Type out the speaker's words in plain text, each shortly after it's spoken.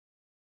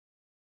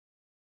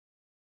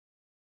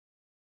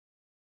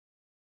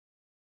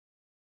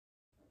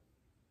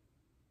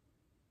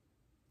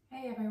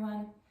Hey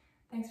everyone,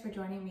 thanks for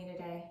joining me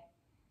today.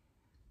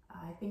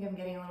 I think I'm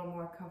getting a little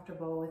more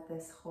comfortable with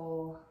this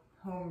whole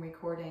home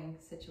recording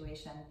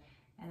situation,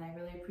 and I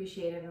really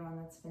appreciate everyone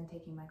that's been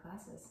taking my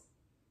classes.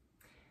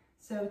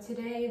 So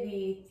today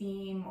the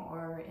theme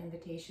or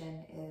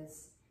invitation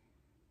is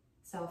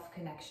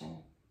self-connection.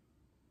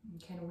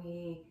 Can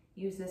we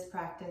use this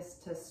practice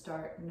to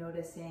start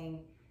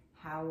noticing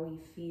how we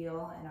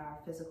feel in our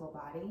physical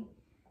body?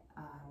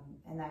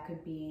 And that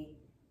could be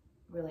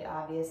really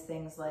obvious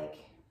things like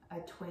a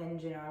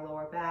twinge in our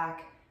lower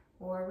back,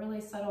 or really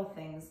subtle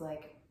things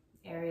like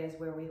areas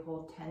where we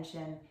hold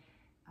tension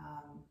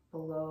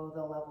below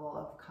the level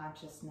of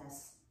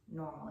consciousness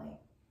normally.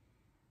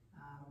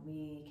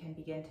 We can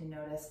begin to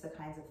notice the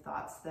kinds of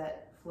thoughts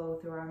that flow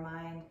through our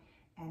mind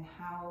and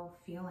how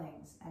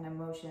feelings and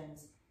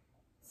emotions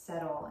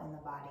settle in the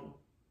body.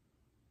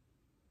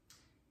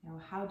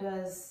 How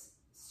does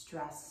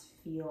stress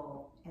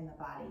feel in the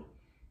body?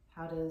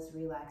 How does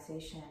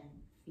relaxation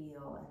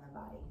feel in the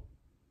body?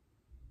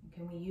 And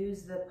can we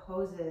use the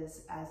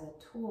poses as a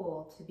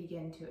tool to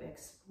begin to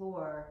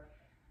explore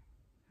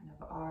kind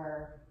of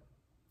our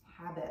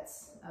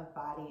habits of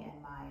body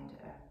and mind?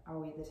 Are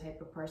we the type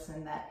of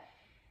person that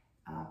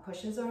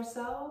pushes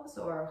ourselves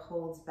or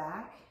holds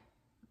back?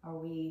 Are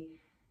we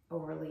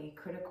overly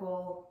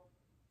critical,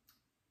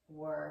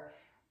 or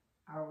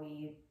are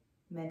we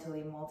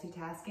mentally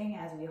multitasking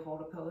as we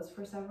hold a pose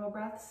for several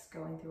breaths,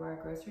 going through our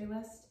grocery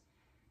list?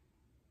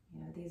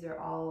 These are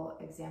all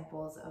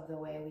examples of the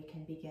way we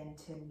can begin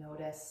to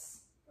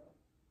notice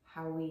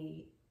how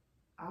we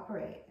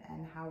operate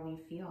and how we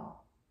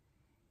feel.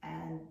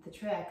 And the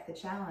trick, the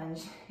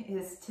challenge,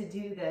 is to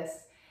do this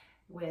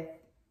with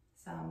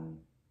some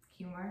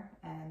humor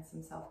and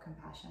some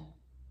self-compassion.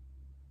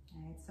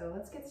 All right, so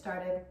let's get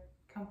started.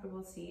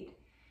 Comfortable seat.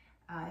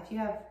 If you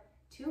have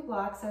 2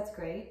 blocks, that's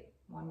great.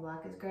 1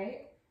 block is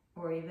great,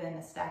 or even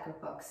a stack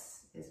of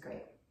books is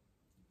great.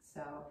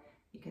 So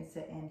you can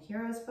sit in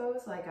hero's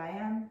pose like I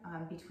am,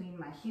 between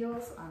my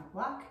heels on a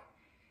block,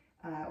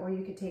 or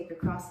you could take a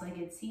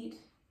cross-legged seat.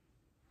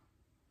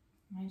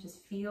 And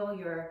just feel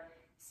your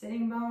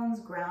sitting bones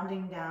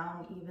grounding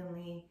down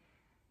evenly.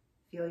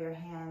 Feel your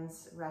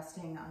hands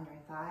resting on your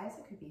thighs.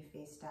 It could be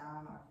face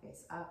down or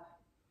face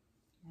up.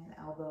 And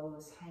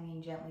elbows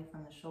hanging gently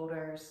from the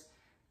shoulders.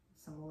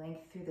 Some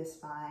length through the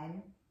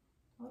spine.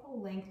 A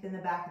little length in the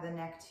back of the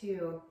neck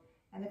too.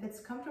 And if it's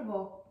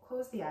comfortable,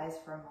 close the eyes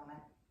for a moment.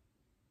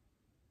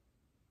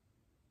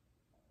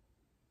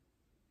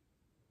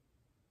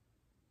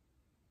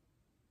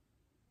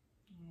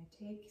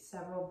 Take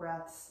several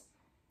breaths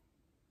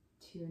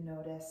to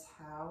notice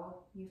how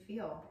you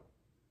feel,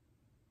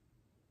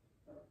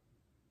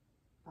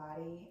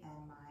 body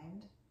and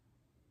mind.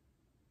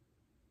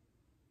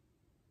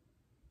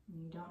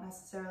 You don't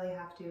necessarily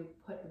have to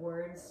put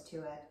words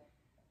to it.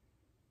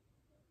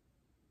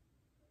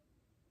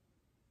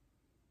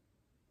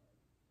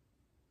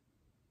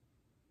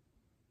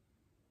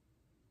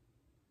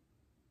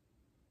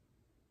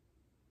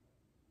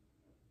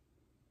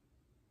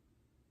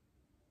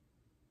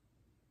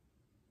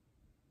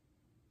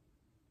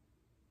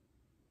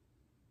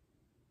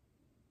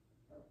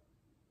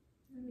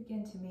 And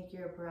begin to make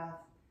your breath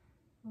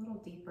a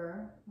little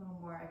deeper, a little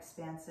more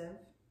expansive.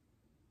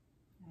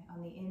 Right.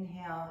 On the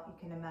inhale, you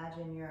can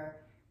imagine your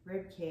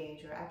rib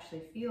cage, or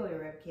actually feel your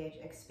rib cage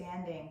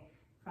expanding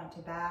front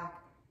to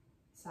back,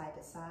 side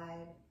to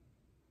side.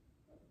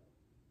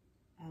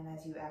 And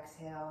as you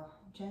exhale,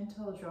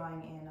 gentle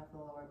drawing in of the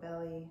lower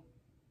belly.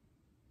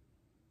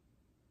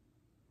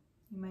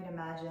 You might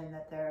imagine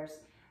that there's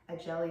a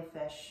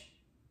jellyfish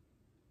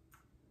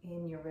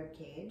in your rib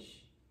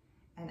cage.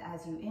 And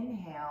as you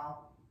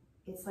inhale,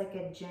 it's like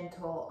a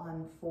gentle,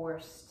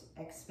 unforced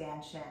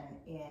expansion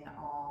in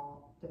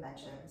all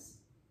dimensions.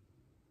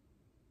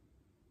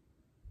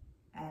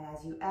 And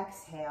as you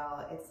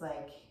exhale, it's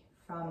like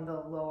from the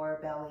lower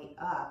belly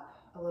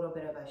up, a little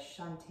bit of a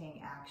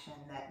shunting action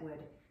that would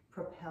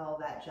propel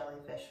that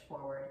jellyfish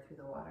forward through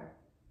the water.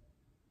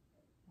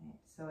 Right?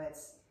 So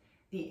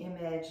the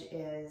image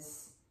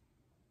is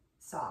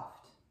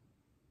soft.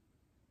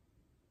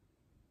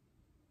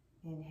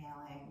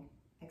 Inhaling,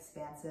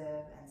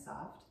 expansive and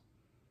soft.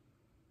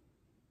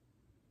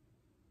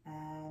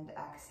 And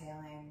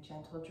exhaling,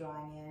 gentle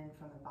drawing in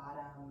from the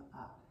bottom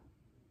up.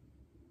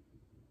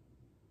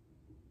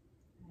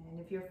 And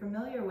if you're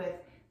familiar with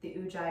the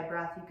Ujjayi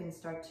breath, you can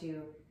start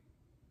to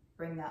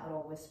bring that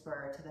little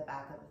whisper to the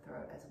back of the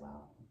throat as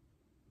well.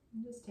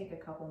 And just take a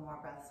couple more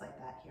breaths like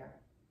that here.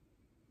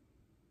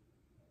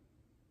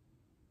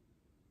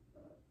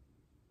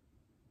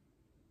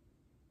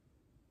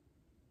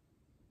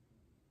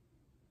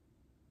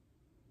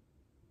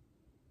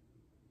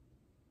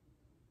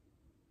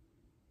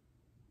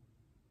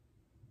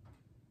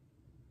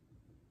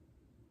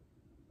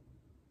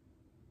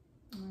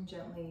 And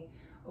gently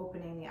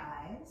opening the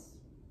eyes.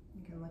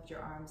 You can lift your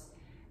arms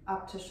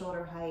up to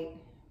shoulder height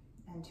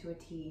and to a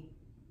T.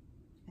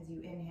 As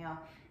you inhale,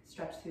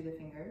 stretch through the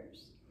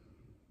fingers.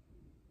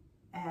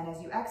 And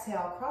as you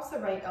exhale, cross the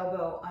right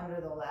elbow under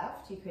the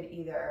left. You could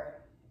either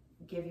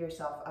give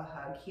yourself a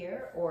hug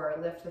here, or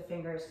lift the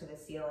fingers to the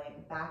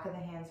ceiling, back of the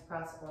hands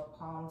press or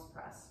palms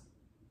press.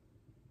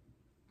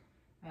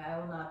 I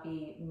will not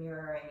be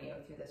mirroring you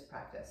through this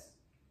practice.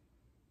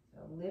 So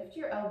lift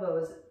your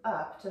elbows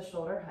up to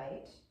shoulder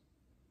height,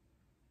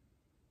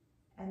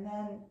 and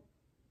then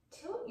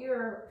tilt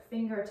your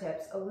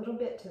fingertips a little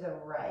bit to the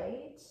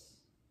right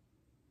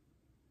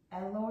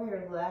and lower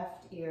your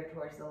left ear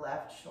towards the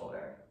left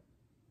shoulder.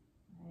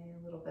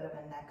 A little bit of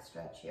a neck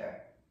stretch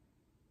here.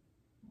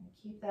 And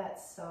keep that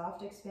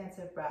soft,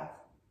 expansive breath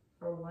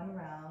for one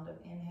round of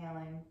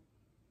inhaling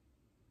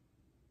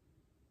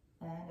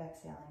and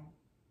exhaling.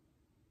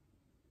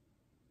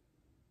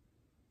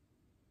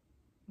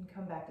 And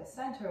come back to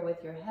center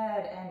with your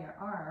head and your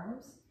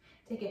arms.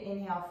 Take an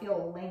inhale,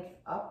 feel length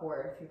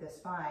upward through the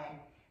spine.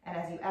 And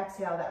as you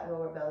exhale, that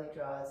lower belly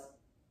draws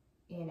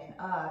in and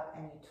up,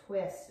 and you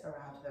twist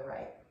around to the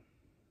right.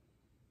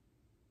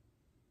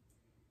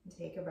 And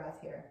take a breath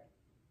here.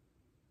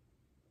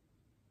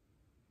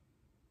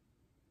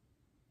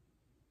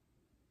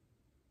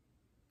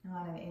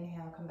 On an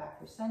inhale, come back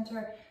through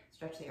center.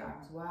 Stretch the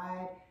arms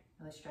wide.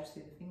 Really stretch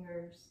through the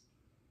fingers.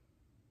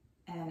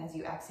 And as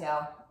you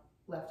exhale,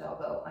 left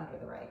elbow under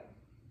the right.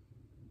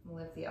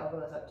 Lift the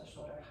elbows up to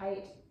shoulder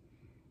height.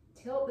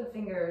 Tilt the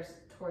fingers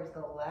towards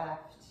the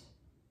left,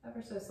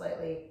 ever so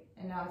slightly.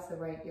 And now it's the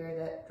right ear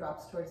that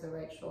drops towards the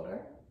right shoulder.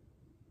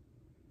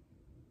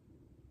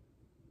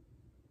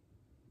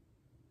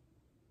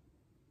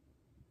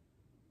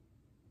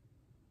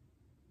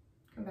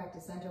 Come back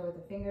to center with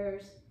the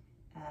fingers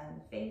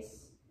and the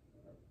face.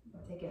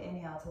 Take an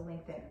inhale to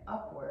lengthen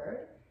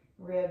upward.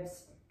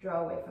 Ribs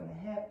draw away from the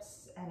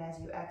hips. And as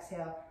you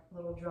exhale, a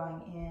little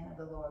drawing in of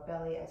the lower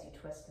belly as you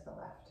twist to the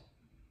left.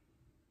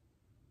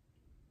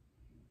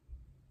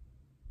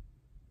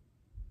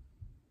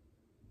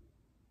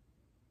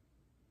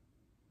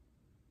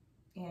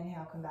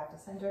 Inhale, come back to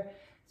center.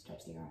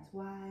 Stretch the arms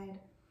wide.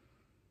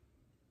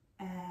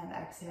 And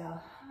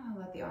exhale,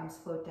 let the arms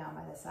float down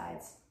by the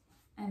sides.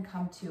 And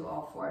come to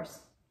all fours.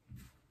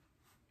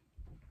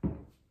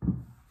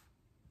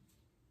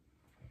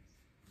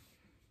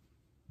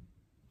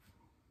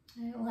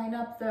 Line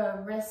up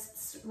the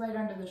wrists right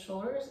under the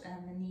shoulders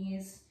and the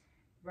knees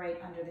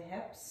right under the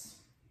hips.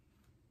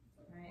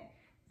 Right.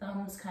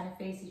 Thumbs kind of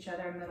face each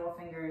other, middle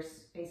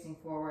fingers facing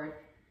forward,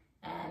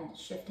 and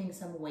shifting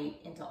some weight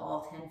into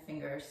all 10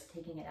 fingers,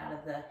 taking it out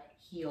of the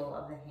heel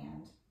of the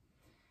hand.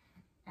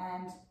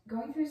 And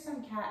going through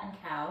some cat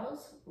and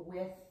cows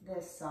with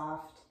this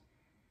soft,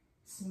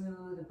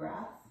 smooth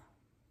breath.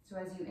 So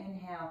as you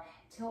inhale,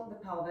 tilt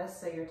the pelvis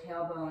so your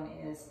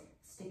tailbone is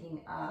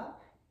sticking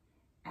up.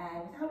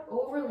 And without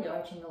overly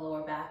arching the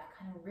lower back,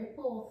 kind of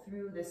ripple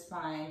through the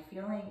spine,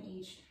 feeling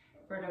each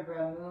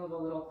vertebra move a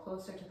little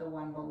closer to the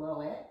one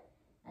below it.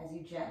 As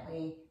you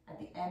gently, at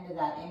the end of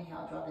that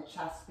inhale, draw the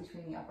chest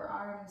between the upper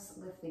arms,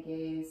 lift the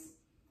gaze.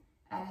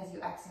 And as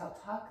you exhale,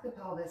 tuck the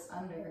pelvis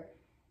under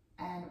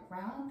and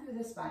round through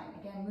the spine.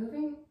 Again,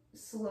 moving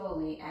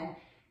slowly and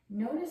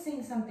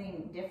noticing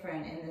something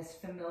different in this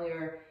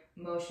familiar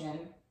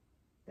motion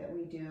that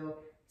we do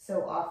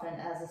so often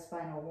as a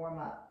spinal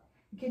warm-up.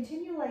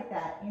 Continue like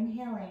that,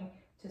 inhaling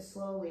to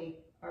slowly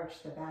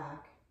arch the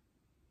back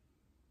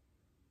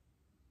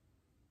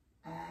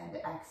and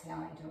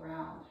exhaling to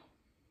round.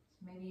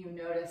 So maybe you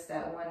notice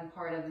that one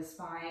part of the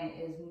spine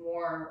is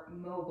more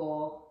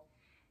mobile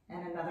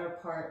and another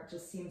part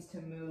just seems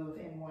to move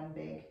in one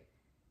big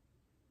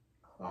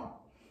clump.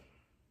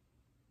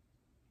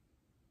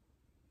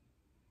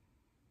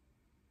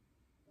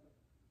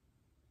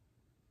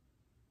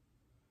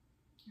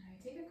 All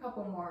right, take a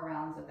couple more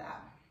rounds of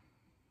that.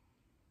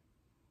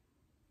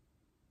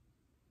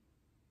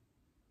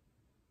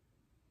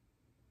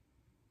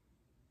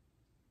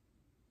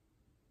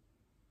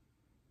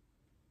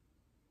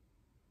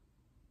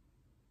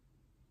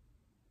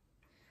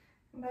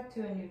 Come back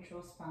to a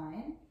neutral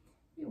spine.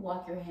 You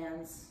walk your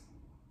hands,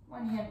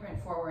 one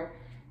handprint forward,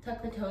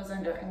 tuck the toes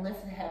under, and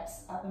lift the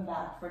hips up and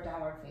back for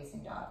downward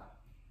facing dog.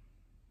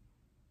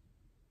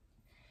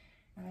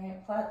 All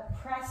right,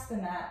 press the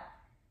mat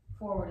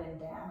forward and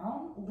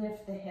down,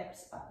 lift the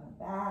hips up and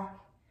back,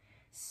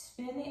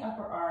 spin the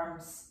upper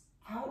arms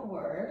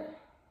outward,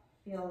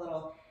 feel a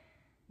little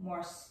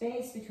more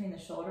space between the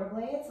shoulder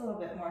blades, a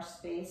little bit more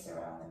space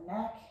around the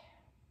neck.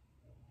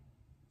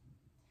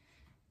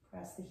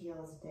 Press the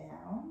heels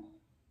down.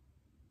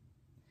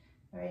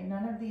 All right,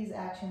 none of these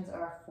actions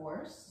are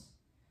forced,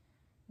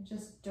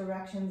 just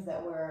directions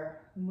that we're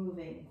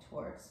moving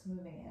towards,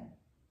 moving in.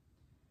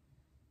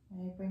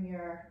 All right, bring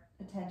your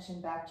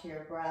attention back to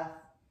your breath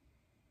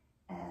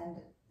and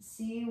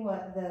see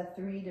what the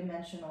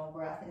three-dimensional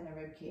breath in the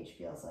ribcage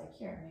feels like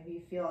here. Maybe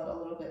you feel it a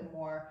little bit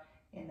more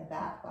in the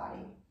back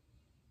body.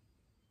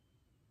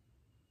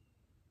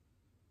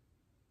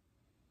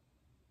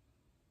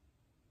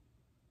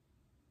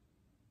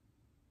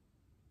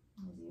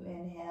 As you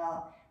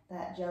inhale,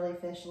 that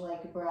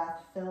jellyfish-like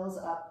breath fills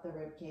up the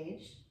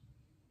ribcage.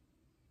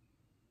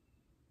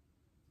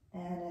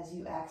 And as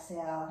you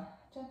exhale,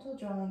 gentle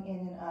drawing in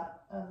and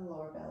up of the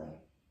lower belly.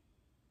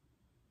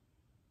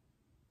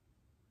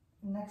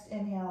 Next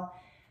inhale,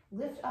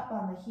 lift up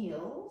on the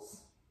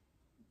heels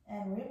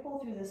and ripple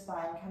through the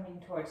spine,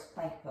 coming towards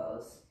plank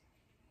pose.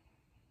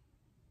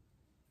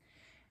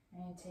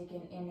 And take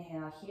an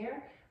inhale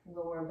here,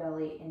 lower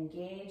belly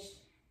engaged,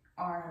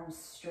 arms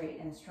straight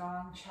and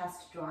strong,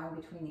 chest drawing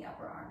between the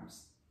upper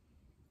arms.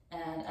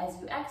 And as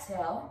you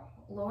exhale,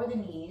 lower the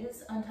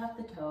knees, untuck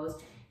the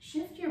toes,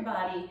 shift your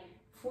body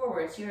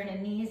forward so you're in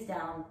a knees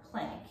down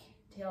plank.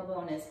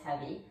 Tailbone is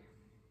heavy.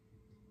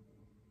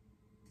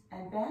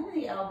 And bend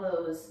the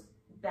elbows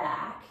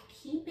back,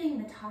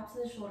 keeping the tops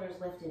of the shoulders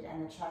lifted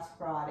and the chest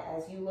broad.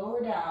 As you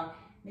lower down,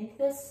 make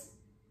this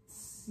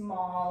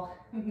small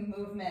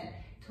movement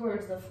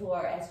towards the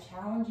floor, as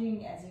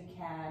challenging as you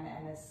can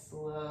and as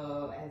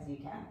slow as you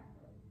can.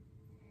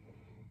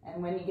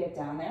 And when you get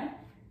down there,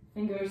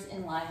 fingers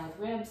in line with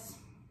ribs.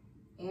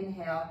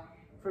 Inhale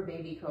for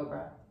baby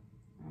cobra.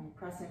 All right,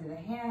 press into the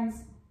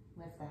hands,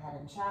 lift the head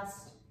and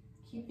chest.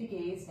 Keep the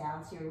gaze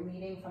down so you're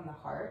leading from the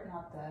heart,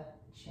 not the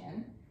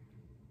chin.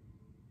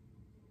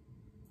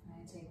 All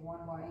right, take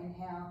one more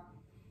inhale.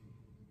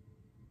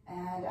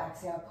 And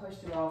exhale, push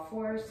through all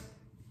fours,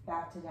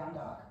 back to down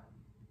dog.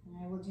 And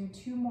I will do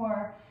two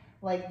more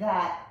like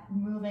that,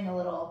 moving a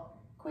little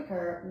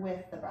quicker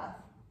with the breath.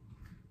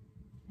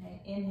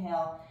 Okay,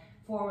 inhale,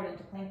 forward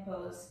into plank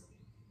pose.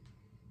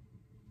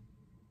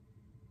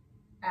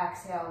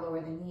 Exhale,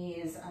 lower the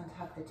knees,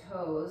 untuck the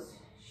toes.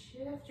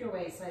 Shift your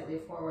weight slightly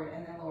forward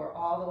and then lower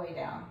all the way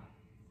down.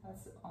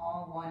 That's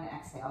all one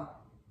exhale.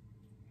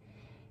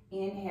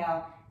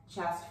 Inhale,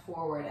 chest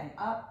forward and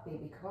up,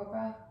 baby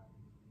cobra.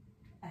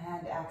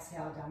 And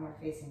exhale, downward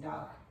facing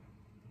dog.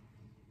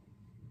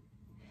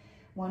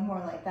 One more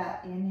like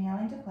that,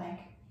 inhaling to plank.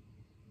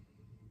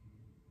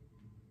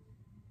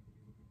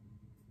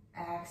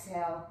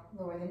 Exhale,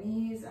 lower the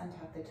knees,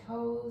 untuck the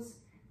toes,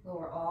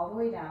 lower all the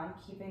way down,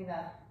 keeping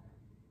the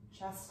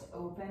chest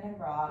open and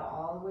broad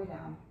all the way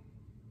down.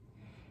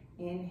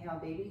 Inhale,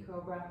 baby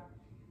cobra.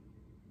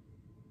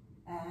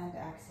 And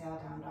exhale,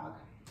 down dog.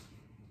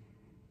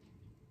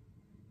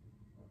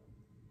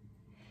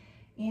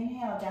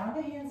 Inhale, down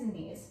to hands and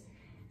knees.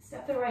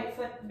 Step the right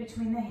foot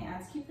between the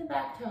hands. Keep the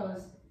back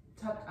toes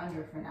tucked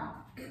under for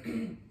now.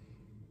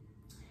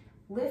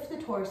 Lift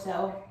the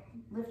torso.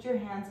 Lift your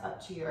hands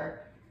up to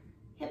your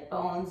hip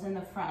bones in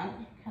the front.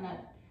 Kind of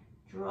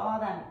draw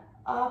them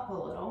up a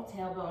little.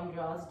 Tailbone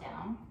draws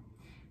down.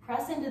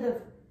 Press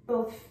into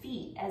both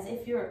feet as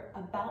if you're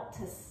about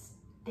to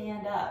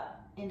stand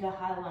up into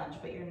high lunge,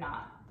 but you're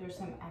not. There's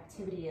some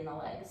activity in the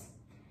legs.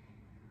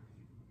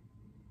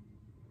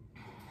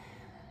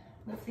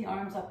 Lift the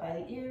arms up by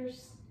the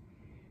ears.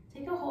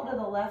 Take a hold of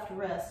the left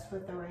wrist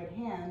with the right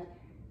hand.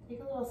 Take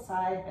a little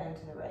side bend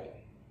to the right.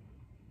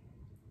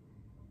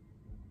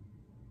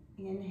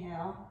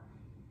 Inhale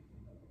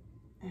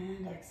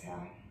and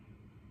exhale.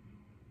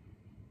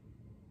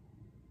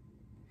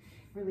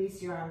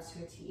 Release your arms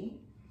to a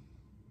T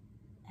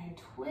and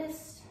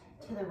twist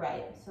to the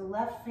right. So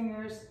left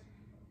fingers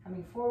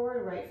coming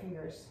forward, right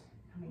fingers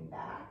coming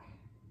back.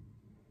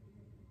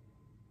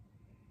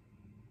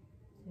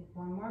 Take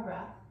one more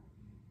breath.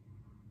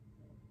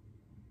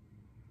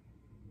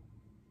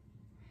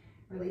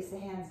 Release the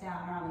hands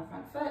down around the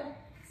front foot.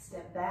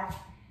 Step back,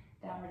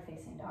 downward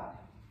facing dog.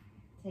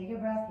 Take a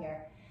breath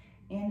here.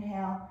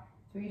 Inhale,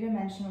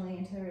 three-dimensionally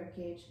into the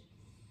ribcage.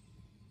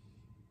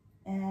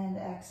 And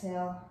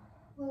exhale,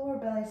 lower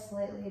belly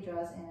slightly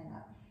draws in and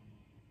up.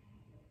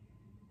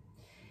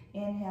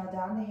 Inhale,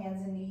 down to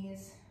hands and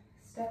knees.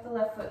 Step the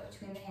left foot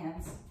between the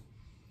hands.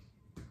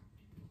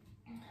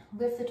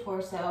 Lift the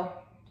torso.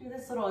 Do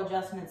this little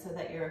adjustment so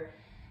that your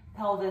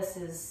pelvis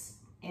is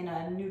in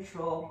a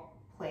neutral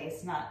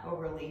place, not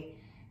overly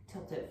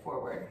tilted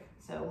forward.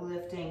 So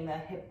lifting the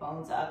hip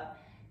bones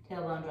up,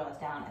 tailbone draws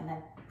down, and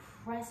then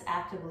press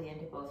actively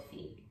into both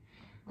feet.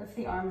 Lift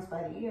the arms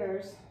by the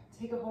ears.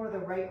 Take a hold of the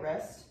right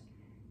wrist.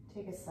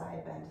 Take a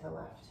side bend to the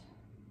left.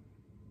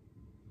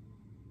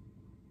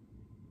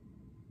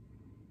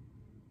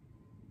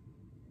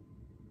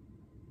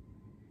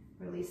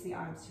 Release the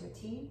arms to a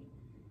T.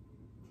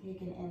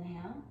 Take an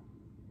inhale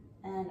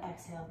and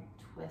exhale,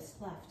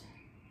 twist left.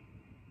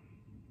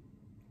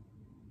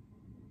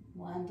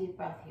 One deep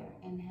breath here,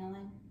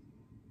 inhaling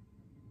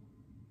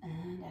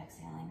and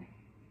exhaling.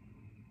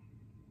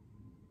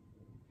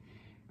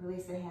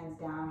 Release the hands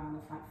down on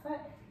the front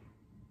foot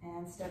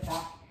and step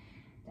back,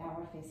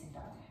 downward facing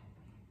dog.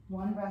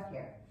 One breath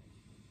here.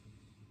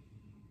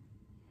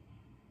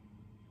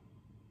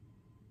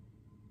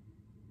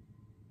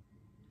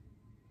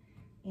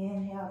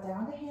 Inhale,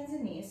 down to hands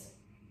and knees.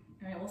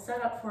 All right, we'll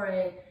set up for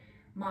a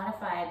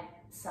modified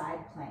side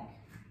plank.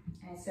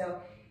 Okay,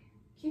 so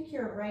kick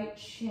your right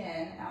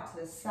shin out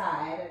to the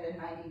side at a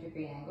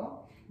 90-degree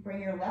angle.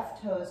 Bring your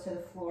left toes to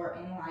the floor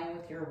in line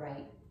with your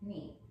right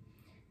knee.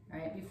 All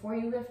right, before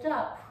you lift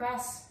up,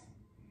 press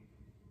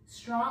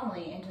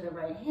strongly into the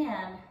right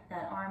hand.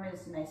 That arm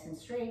is nice and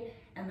straight,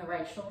 and the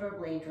right shoulder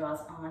blade draws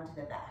onto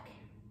the back.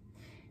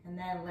 And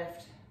then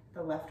lift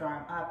the left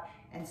arm up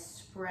and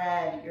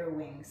spread your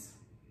wings.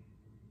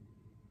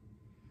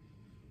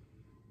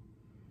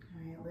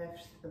 All right,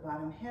 lift the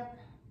bottom hip.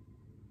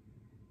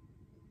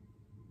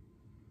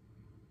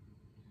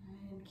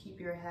 And keep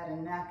your head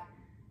and neck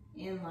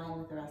in line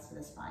with the rest of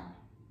the spine.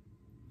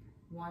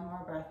 One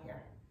more breath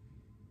here.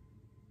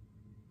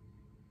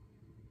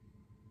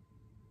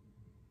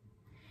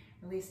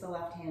 Release the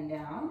left hand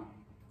down.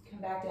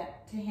 Come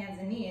back to hands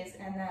and knees,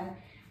 and then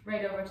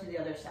right over to the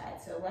other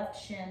side. So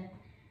left shin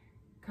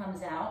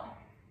comes out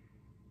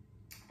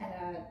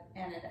at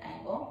an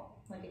angle,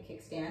 like a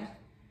kickstand.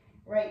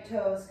 Right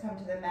toes come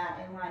to the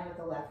mat in line with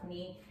the left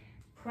knee.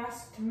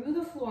 Press through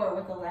the floor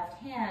with the left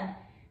hand,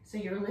 so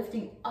you're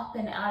lifting up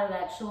and out of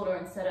that shoulder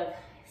instead of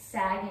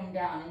sagging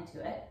down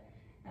into it.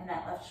 And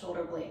that left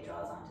shoulder blade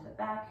draws onto the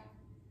back.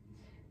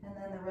 And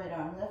then the right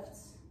arm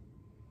lifts.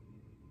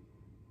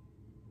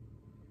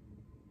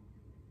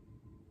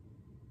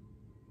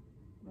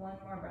 One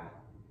more breath.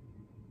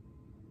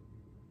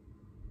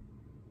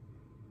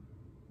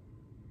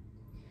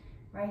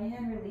 Right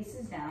hand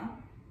releases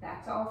down,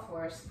 back to all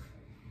fours,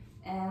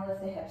 and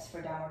lift the hips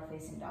for downward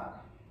facing dog.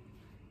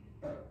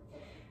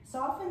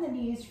 Soften the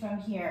knees from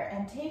here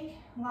and take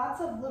lots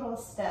of little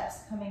steps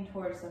coming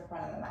towards the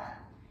front of the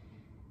mat.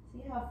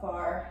 See how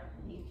far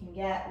you can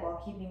get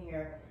while keeping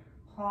your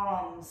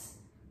palms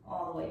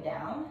all the way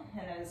down,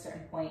 and at a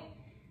certain point,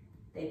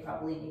 they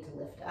probably need to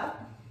lift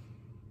up.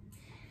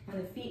 When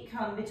the feet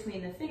come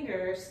between the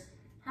fingers,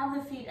 have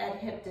the feet at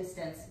hip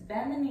distance.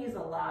 Bend the knees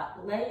a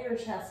lot. Lay your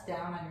chest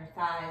down on your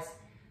thighs.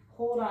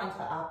 Hold on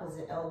to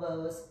opposite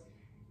elbows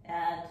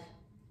and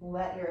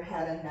let your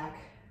head and neck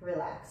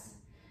relax.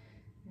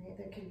 Right,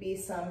 there could be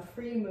some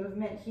free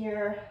movement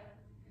here.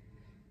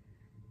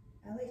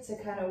 I like to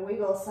kind of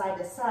wiggle side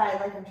to side,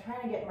 like I'm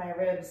trying to get my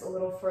ribs a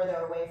little further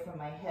away from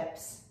my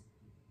hips.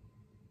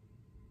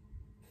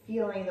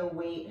 Feeling the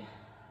weight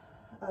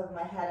of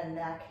my head and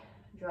neck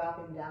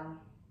dropping down.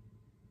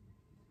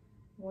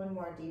 One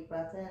more deep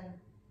breath in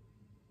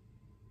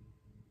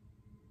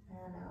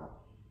and out.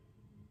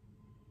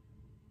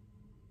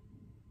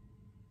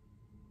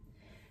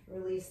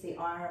 Release the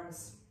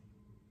arms,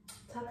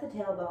 tuck the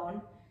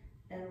tailbone,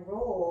 and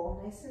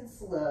roll nice and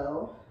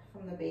slow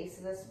from the base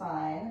of the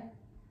spine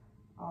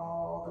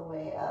all the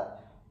way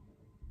up.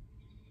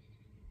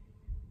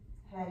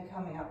 Head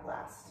coming up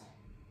last.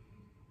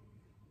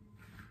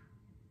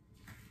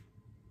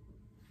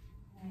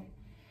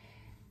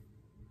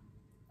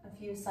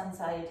 A few sun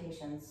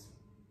salutations.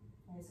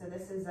 Okay, so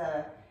this is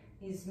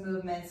these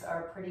movements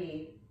are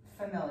pretty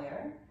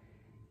familiar.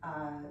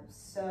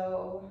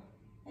 So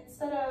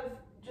instead of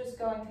just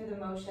going through the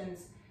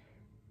motions,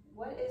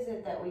 what is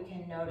it that we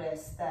can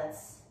notice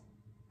that's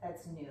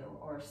new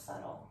or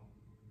subtle?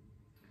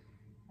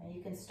 And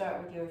you can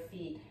start with your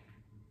feet,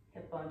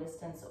 hip bone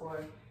distance,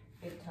 or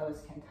big toes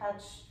can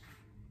touch.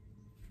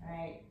 All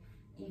right,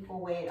 equal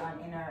weight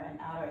on inner and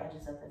outer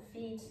edges of the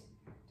feet.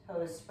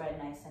 Toes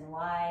spread nice and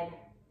wide.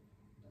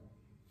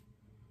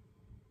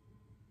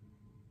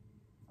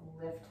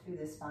 Lift through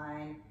the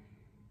spine,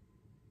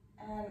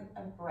 and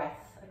a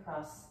breath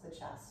across the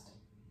chest.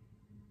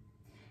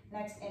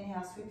 Next,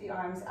 inhale, sweep the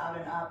arms out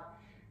and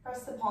up.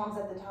 Press the palms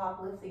at the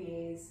top, lift the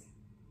gaze.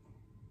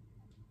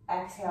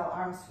 Exhale,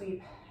 arm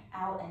sweep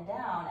out and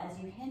down as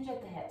you hinge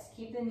at the hips.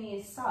 Keep the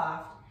knees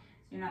soft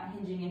so you're not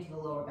hinging into the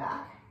lower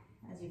back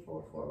as you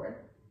fold forward.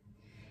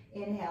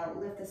 Inhale,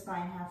 lift the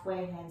spine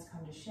halfway, hands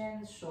come to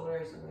shins,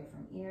 shoulders away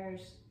from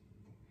ears.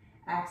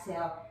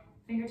 Exhale,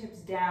 fingertips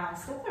down,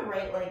 step the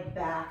right leg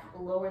back,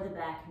 lower the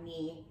back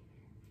knee,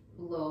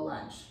 low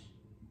lunge.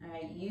 All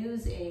right,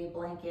 use a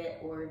blanket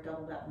or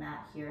doubled up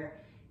mat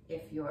here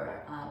if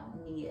your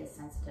knee is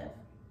sensitive.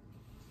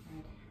 All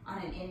right.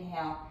 On an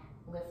inhale,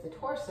 lift the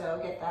torso,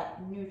 get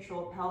that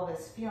neutral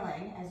pelvis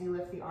feeling as you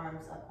lift the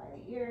arms up by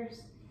the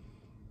ears.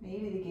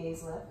 Maybe the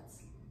gaze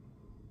lifts.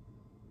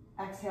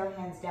 Exhale,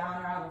 hands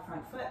down around the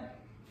front foot.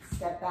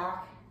 Step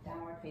back,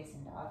 downward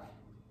facing dog.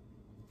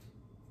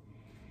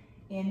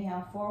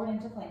 Inhale, forward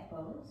into plank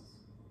pose.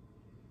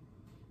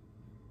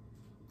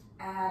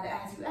 And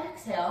as you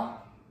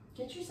exhale,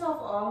 get yourself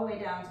all the way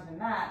down to the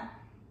mat.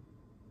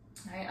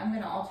 All right, I'm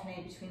going to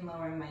alternate between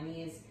lowering my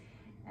knees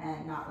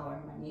and not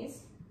lowering my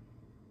knees.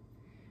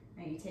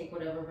 Now you take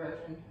whatever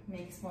version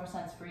makes more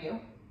sense for you.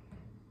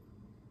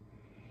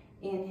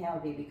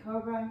 Inhale, baby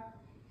cobra.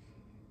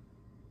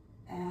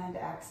 And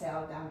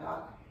exhale, down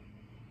dog.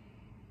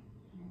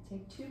 And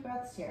take 2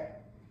 breaths here.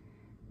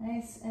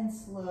 Nice and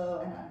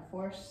slow and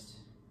unforced.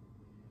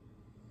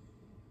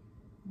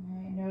 All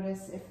right,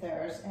 notice if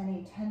there's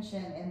any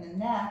tension in the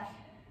neck.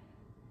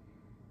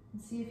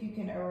 And see if you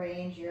can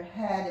arrange your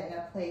head in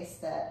a place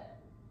that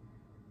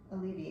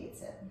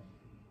alleviates it.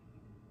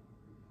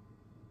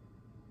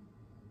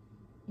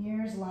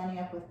 Ears lining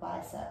up with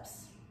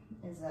biceps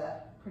is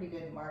a pretty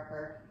good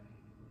marker.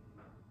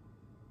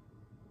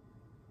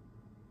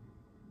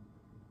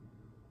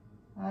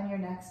 On your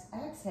next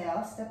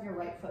exhale, step your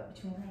right foot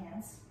between the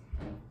hands,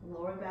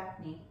 lower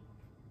back knee.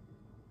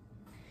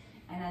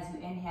 And as you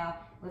inhale,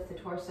 lift the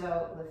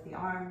torso, lift the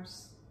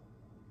arms,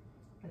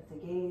 lift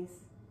the gaze.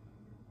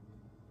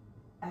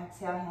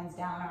 Exhale, hands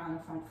down around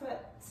the front foot,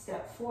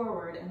 step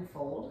forward and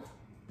fold.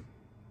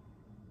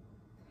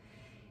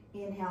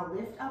 Inhale,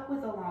 lift up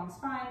with a long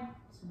spine,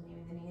 so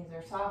maybe the knees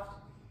are soft.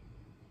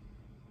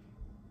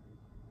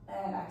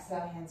 And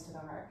exhale, hands to the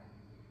heart.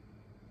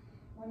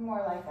 One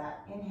more like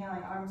that.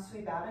 Inhaling, arms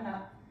sweep out and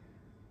up.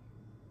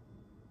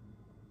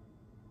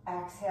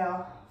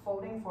 Exhale,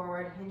 folding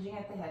forward, hinging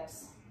at the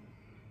hips.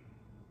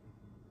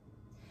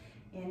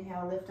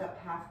 Inhale, lift up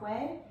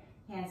halfway,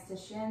 hands to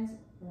shins,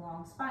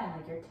 long spine,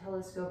 like you're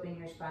telescoping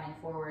your spine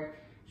forward.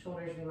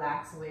 Shoulders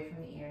relax away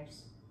from the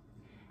ears.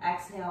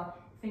 Exhale,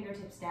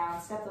 fingertips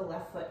down, step the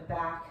left foot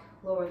back,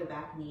 lower the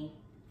back knee.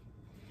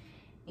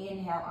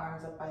 Inhale,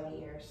 arms up by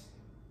the ears.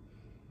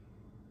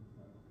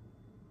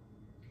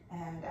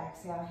 And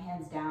exhale,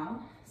 hands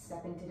down,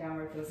 step into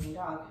downward facing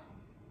dog.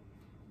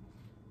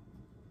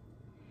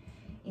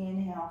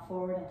 Inhale,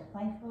 forward into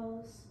plank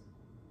pose.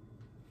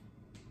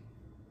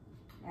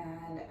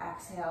 And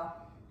exhale,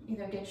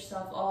 either get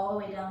yourself all the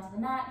way down to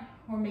the mat,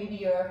 or maybe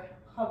you're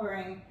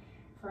hovering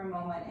for a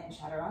moment in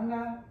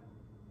chaturanga.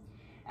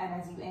 And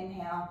as you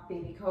inhale,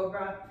 baby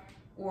cobra,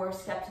 or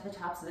step to the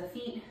tops of the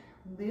feet,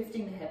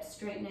 lifting the hips,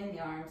 straightening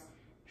the arms,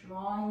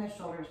 drawing the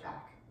shoulders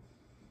back.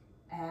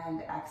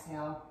 And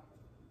exhale,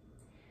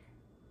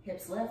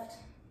 hips lift,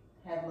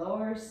 head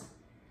lowers,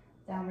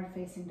 downward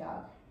facing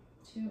dog.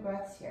 2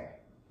 breaths here.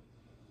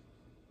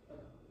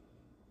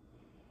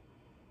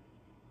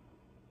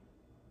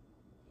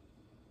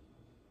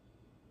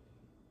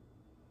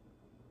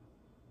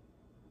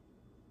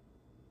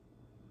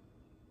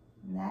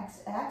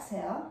 Next,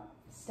 exhale,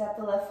 step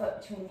the left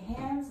foot between the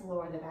hands,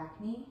 lower the back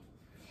knee.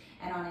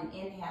 And on an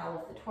inhale,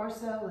 lift the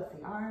torso, lift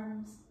the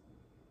arms.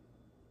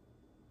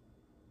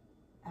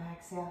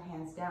 Exhale,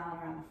 hands down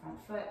around the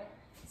front foot.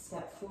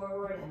 Step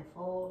forward and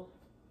fold.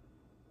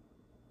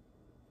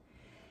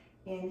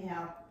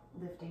 Inhale,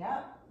 lifting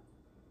up.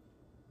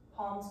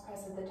 Palms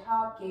press at the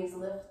top, gaze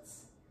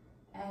lifts.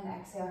 And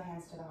exhale,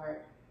 hands to the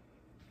heart.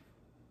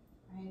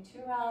 All right, 2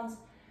 rounds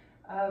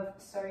of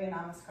Surya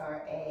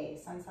Namaskar A,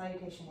 Sun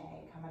Salutation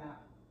A, coming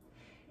up.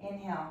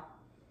 Inhale.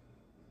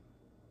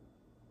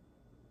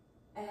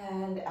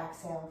 And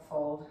exhale,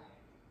 fold.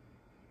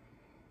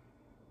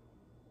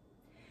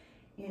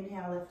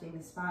 Inhale, lifting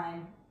the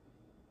spine.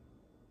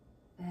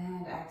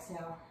 And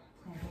exhale,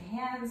 plant the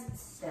hands,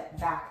 step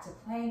back to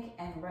plank,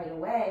 and right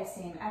away,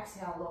 same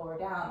exhale, lower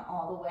down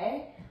all the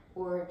way,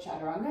 or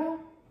chaturanga.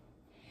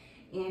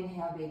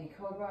 Inhale, baby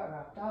cobra or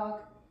up dog.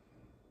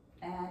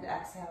 And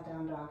exhale,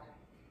 down dog.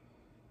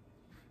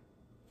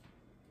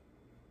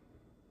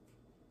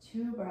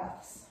 2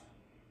 breaths.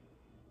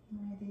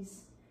 Right,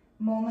 these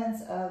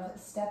moments of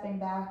stepping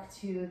back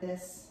to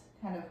this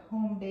kind of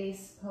home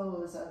base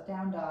pose of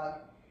down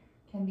dog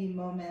can be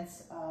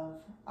moments of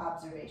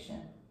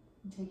observation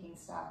and taking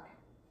stock.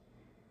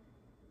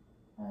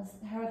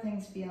 How are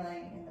things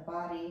feeling in the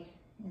body,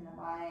 in the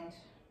mind?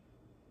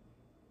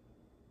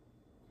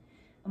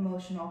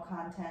 Emotional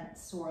content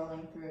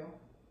swirling through.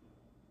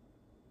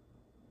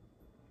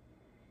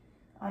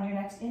 On your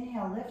next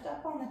inhale, lift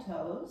up on the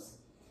toes.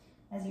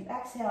 As you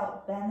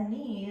exhale, bend the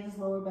knees,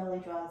 lower belly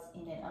draws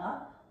in and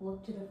up.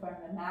 Look to the front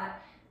of the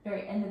mat.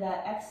 Very end of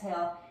that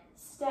exhale,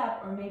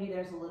 step, or maybe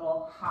there's a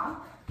little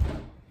hop.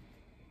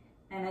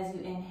 And as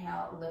you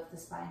inhale, lift the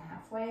spine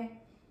halfway.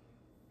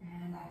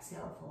 And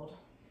exhale, fold.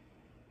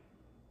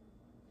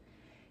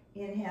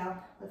 Inhale,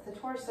 lift the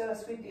torso,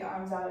 sweep the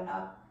arms out and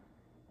up.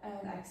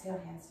 And exhale,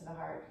 hands to the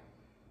heart.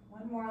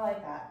 1 more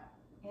like that.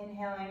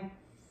 Inhaling.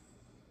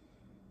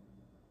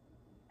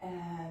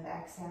 And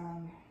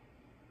exhaling.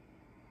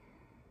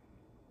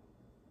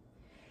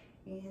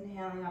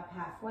 Inhaling up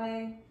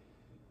halfway.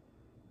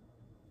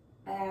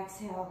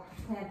 Exhale,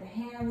 plant the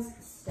hands,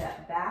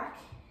 step back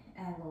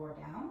and lower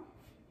down.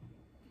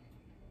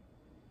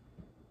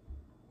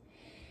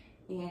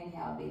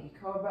 Inhale, baby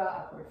cobra,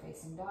 upward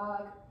facing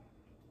dog.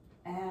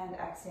 And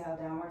exhale,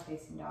 downward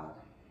facing dog.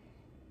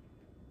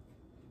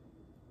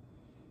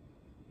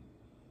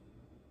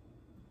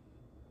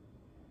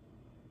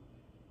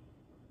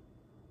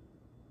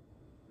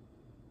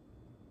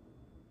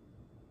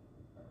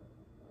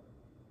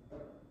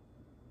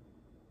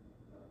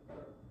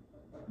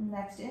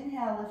 Next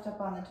inhale, lift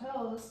up on the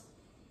toes.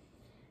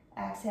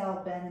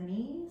 Exhale, bend the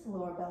knees,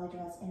 lower belly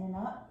draws in and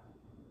up.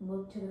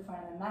 Look to the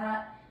front of the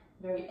mat.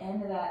 Very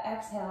end of that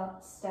exhale,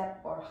 step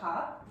or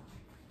hop.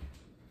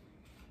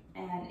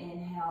 And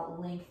inhale,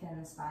 lengthen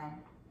the spine.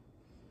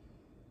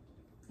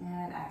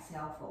 And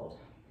exhale, fold.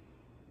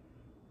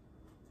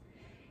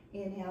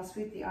 Inhale,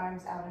 sweep the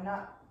arms out and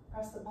up.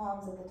 Press the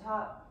palms at the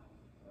top.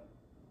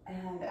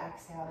 And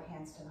exhale,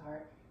 hands to the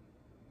heart.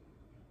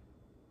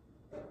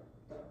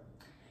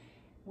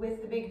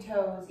 With the big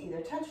toes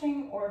either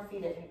touching or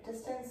feet at hip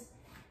distance,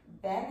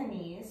 bend the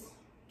knees,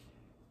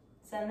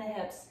 send the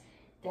hips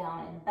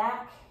down and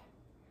back,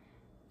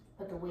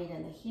 put the weight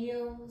in the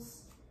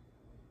heels,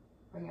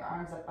 bring your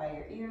arms up by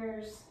your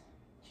ears,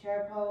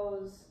 chair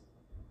pose,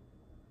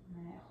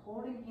 and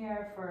holding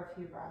here for a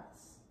few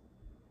breaths.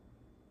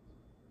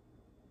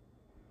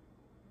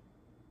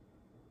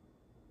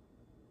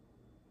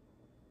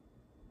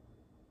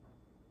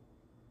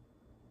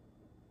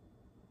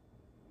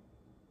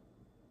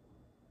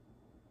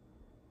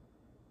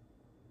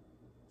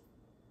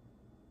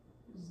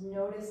 Just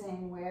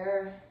noticing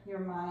where your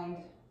mind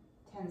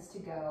tends to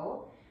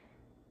go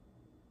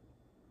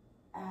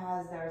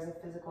as there's a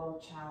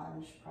physical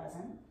challenge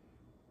present.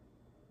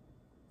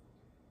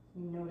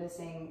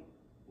 Noticing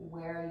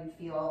where you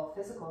feel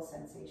physical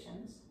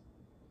sensations.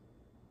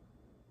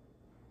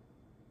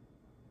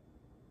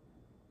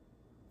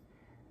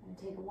 And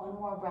take one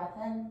more breath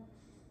in.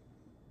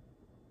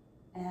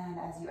 And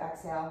as you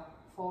exhale,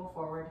 fold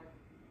forward.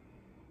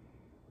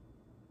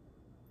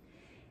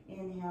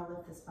 Inhale,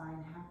 lift the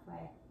spine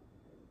halfway.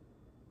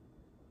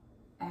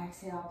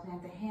 Exhale,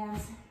 plant the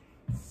hands,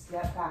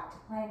 step back to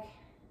plank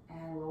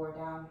and lower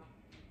down.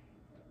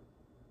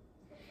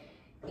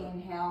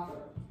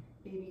 Inhale,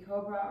 baby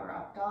cobra or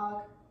up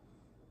dog.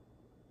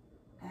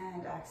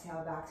 And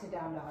exhale, back to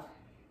down dog.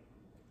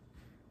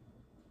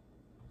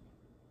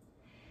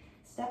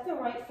 Step the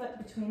right foot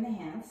between the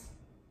hands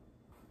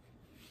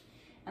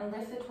and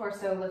lift the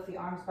torso, lift the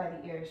arms by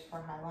the ears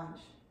for high lunge.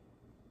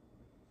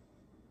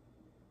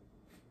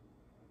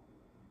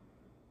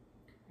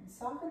 And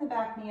soften the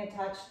back knee a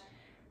touch,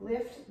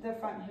 lift the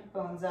front hip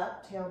bones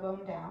up,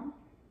 tailbone down.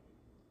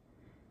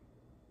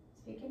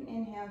 Take an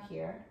inhale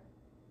here.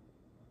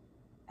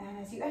 And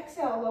as you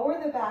exhale,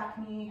 lower the back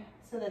knee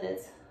so that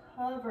it's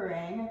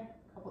hovering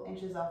a couple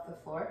inches off the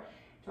floor.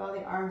 Draw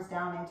the arms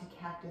down into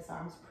cactus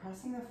arms,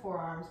 pressing the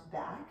forearms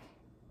back.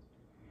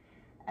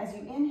 As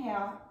you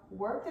inhale,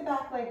 work the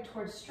back leg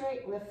towards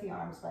straight, lift the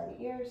arms by the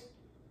ears.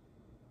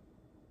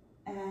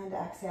 And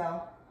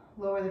exhale,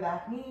 lower the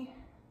back knee,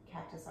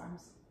 cactus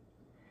arms.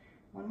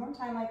 One more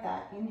time like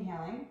that,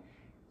 inhaling,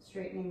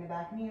 straightening the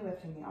back knee,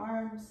 lifting the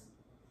arms,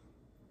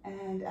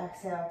 and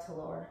exhale to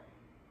lower.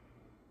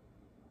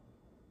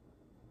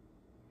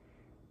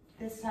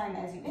 This time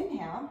as you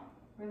inhale,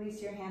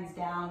 release your hands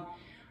down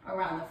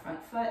around the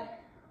front foot.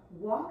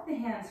 Walk the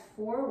hands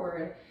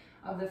forward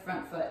of the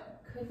front foot.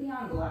 Could be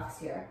on blocks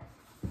here.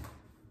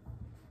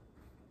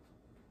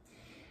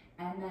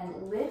 And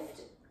then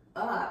lift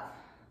up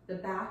the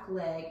back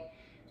leg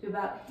to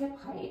about hip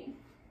height.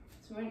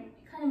 So we're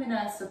kind of in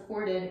a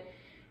supported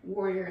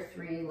warrior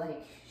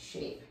three-like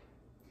shape.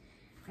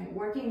 Right,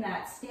 working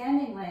that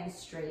standing leg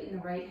straight and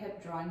the right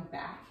hip drawing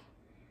back.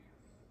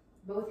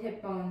 Both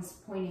hip bones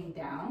pointing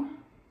down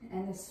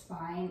and the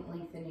spine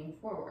lengthening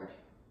forward.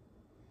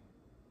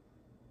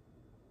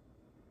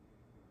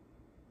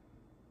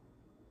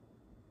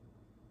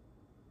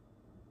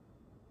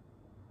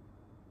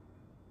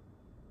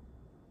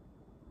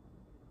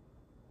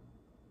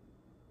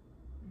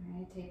 All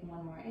right, take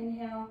one more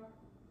inhale.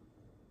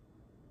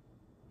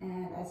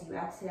 And as you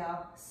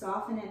exhale,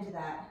 soften into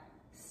that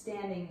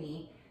standing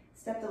knee.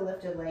 Step the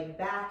lifted leg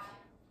back.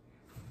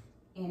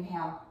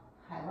 Inhale,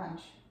 high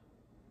lunge.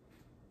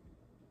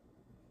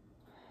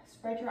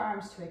 Spread your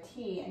arms to a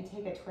T and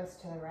take a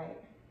twist to the right.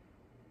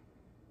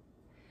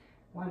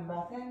 One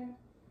breath in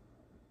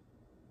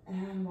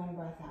and one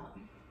breath out.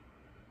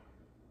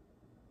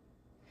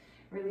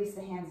 Release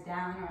the hands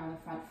down around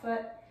the front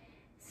foot.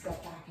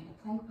 Step back into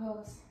plank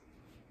pose.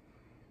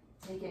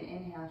 Take an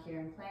inhale here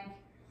in plank.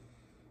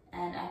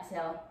 And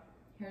exhale.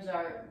 Here's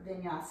our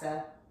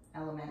Vinyasa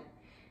element.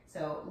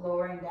 So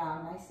lowering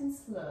down nice and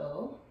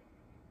slow.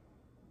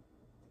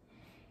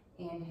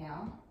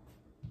 Inhale.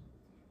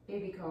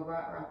 Baby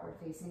cobra or upward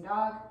facing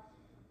dog.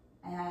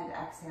 And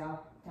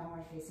exhale,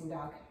 downward facing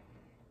dog.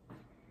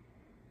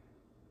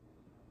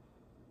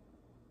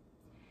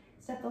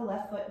 Step the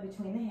left foot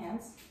between the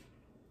hands.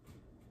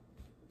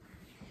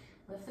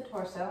 Lift the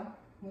torso,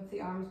 lift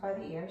the arms by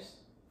the ears.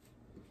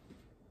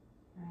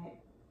 All right.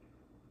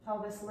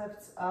 Pelvis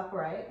lifts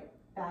upright,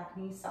 back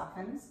knee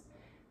softens.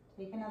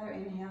 Take another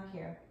inhale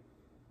here.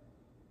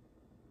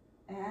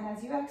 And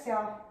as you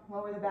exhale,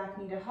 lower the back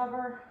knee to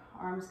hover,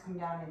 arms come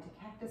down into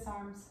cactus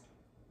arms.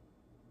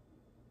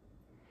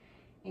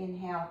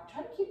 Inhale,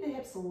 try to keep the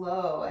hips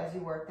low as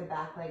you work the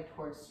back leg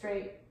towards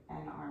straight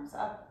and arms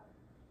up.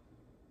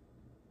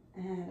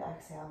 And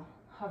exhale,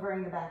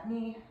 hovering the back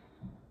knee,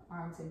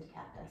 arms into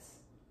cactus.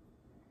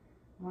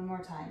 One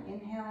more time,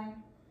 inhaling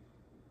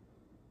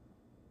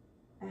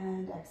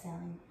and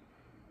exhaling.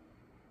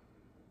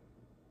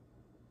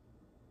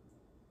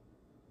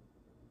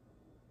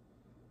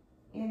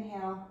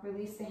 Inhale,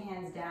 release the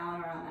hands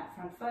down around that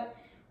front foot.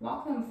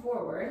 Walk them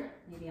forward,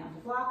 maybe onto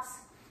blocks.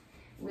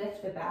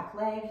 Lift the back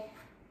leg.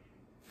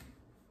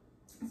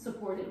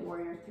 Supported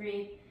warrior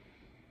three.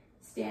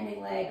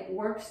 Standing leg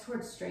works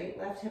towards straight.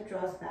 Left hip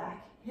draws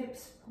back. Hip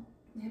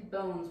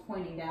bones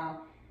pointing down.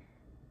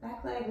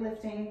 Back leg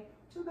lifting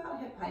to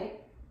about hip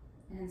height.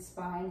 And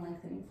spine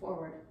lengthening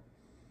forward.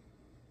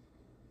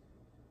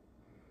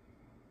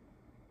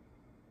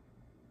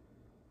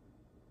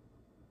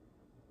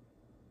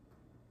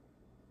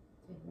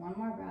 Take one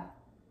more breath.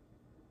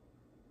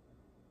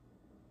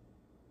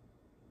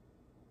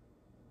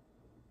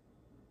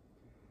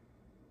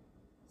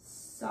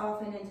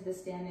 Soften into the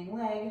standing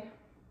leg.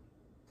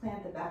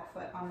 Plant the back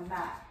foot on the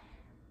mat.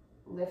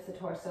 Lift the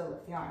torso,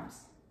 lift the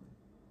arms.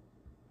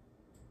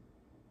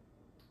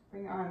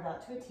 Bring your arms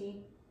out to a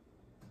T.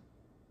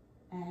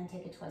 And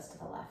take a twist to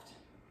the left.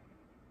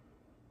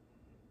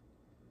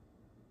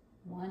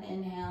 One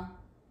inhale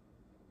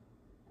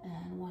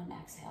and one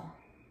exhale.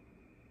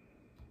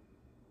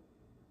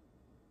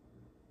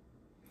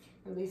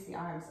 Release the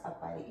arms up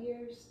by the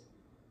ears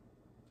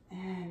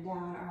and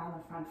down around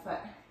the front foot.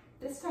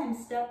 This time,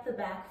 step the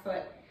back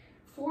foot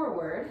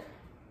forward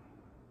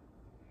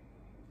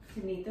to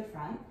meet the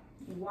front.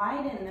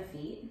 Widen the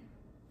feet,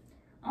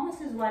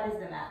 almost as wide as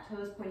the mat,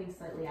 toes pointing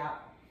slightly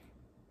out.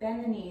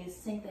 Bend the knees,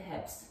 sink the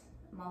hips,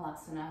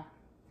 Malasana,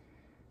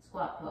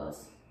 squat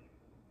pose.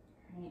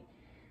 Right.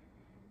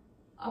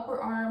 Upper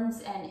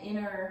arms and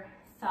inner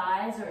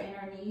thighs or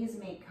inner knees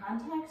make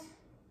contact.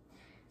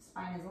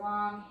 Spine is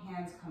long,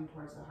 hands come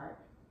towards the heart.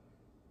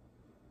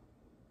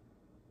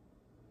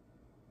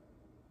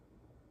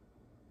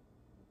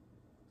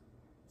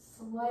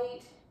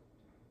 Slight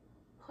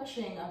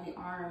pushing of the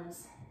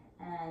arms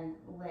and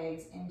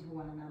legs into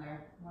one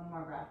another. One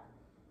more breath.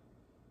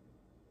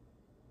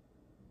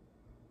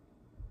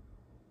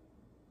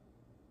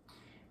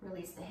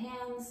 Release the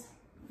hands.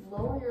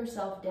 Lower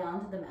yourself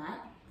down to the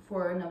mat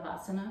for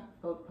Navasana,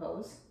 boat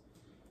pose.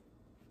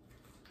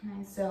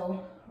 Okay,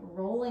 so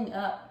rolling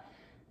up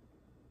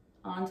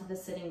onto the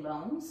sitting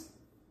bones,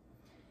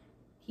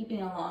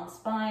 keeping a long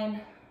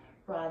spine,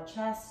 broad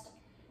chest,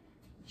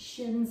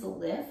 shins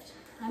lift.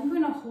 I'm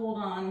going to hold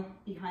on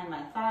behind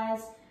my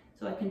thighs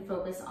so I can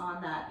focus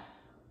on that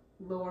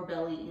lower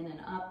belly in and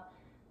up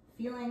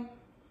feeling.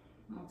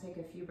 I'll take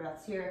a few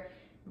breaths here.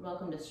 You're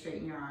welcome to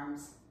straighten your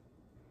arms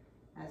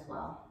as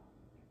well,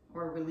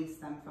 or release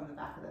them from the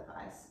back of the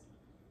thighs.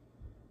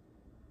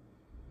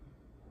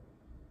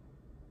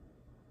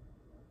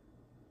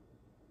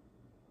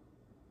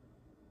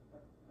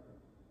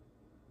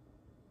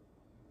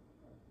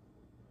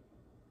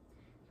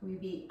 Can we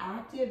be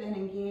active and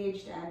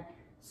engaged and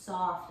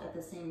soft at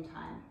the same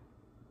time?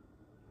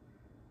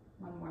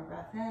 One more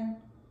breath in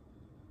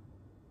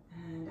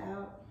and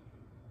out.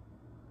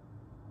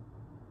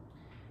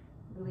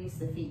 Release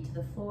the feet to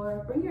the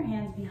floor. Bring your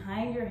hands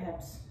behind your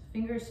hips,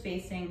 fingers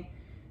facing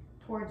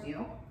towards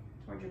you,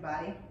 towards your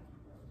body.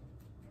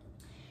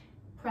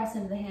 Press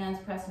into the hands,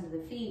 press into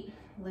the feet,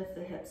 lift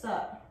the hips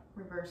up,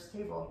 reverse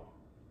table.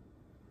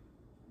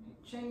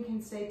 Chin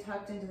can stay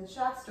tucked into the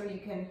chest, or you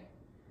can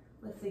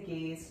lift the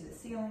gaze to the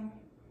ceiling.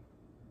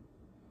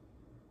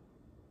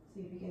 See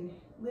if you can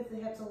lift the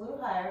hips a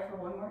little higher for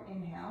one more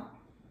inhale.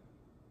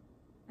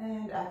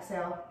 And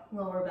exhale,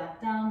 lower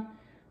back down.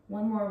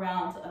 One more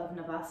round of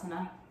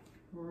Navasana,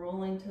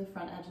 rolling to the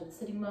front edge of the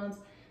sitting bones,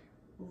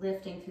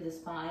 lifting through the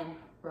spine,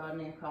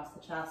 broadening across the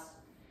chest,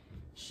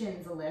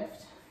 shins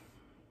lift.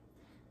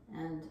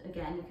 And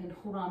again, you can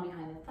hold on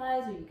behind the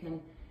thighs, or you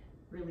can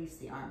release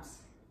the arms.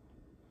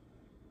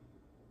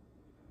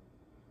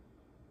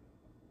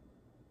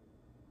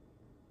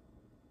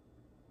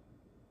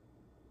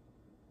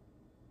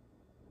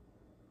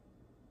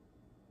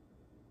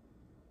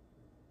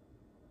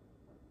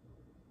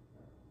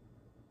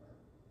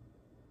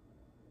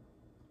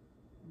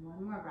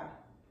 One more breath.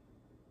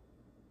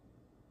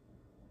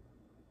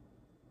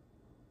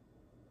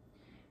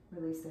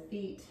 Release the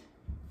feet.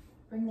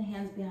 Bring the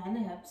hands behind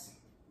the hips.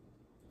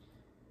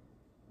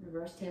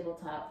 Reverse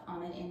tabletop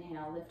on an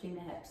inhale, lifting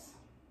the hips.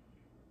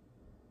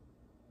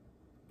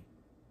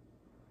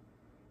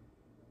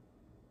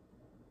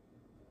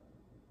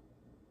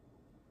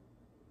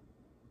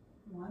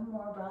 One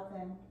more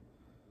breath in.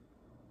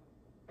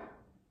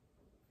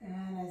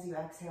 And as you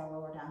exhale,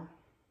 lower down.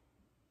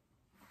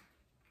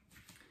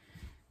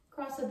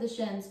 Cross of the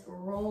shins,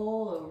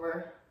 roll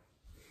over,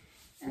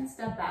 and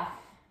step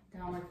back,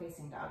 downward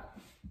facing dog.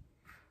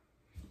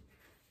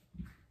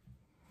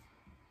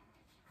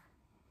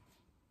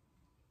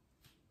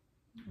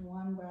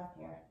 One breath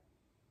here.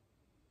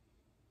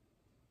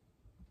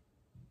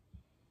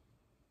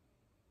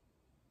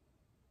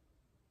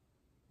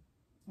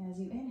 As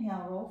you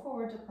inhale, roll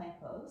forward to plank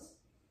pose.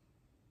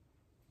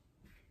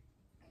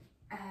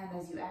 And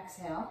as you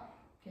exhale,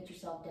 get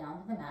yourself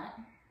down to the mat,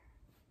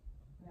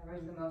 whatever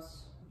is the most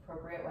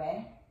appropriate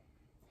way,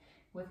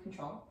 with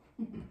control.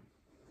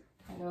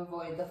 Try to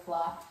avoid the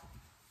flop.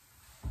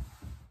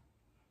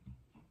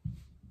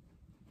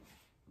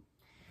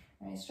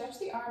 All right, stretch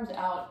the arms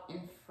out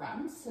in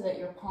front so that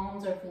your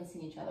palms are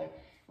facing each other.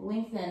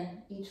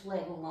 Lengthen each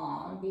leg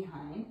long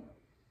behind.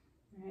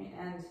 All right,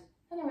 and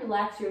kind of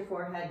relax your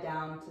forehead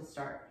down to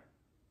start.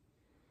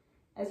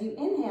 As you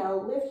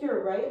inhale, lift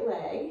your right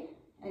leg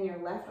and your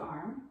left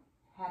arm.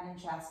 Head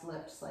and chest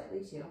lift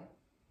slightly too.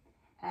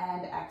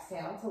 And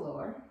exhale to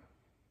lower.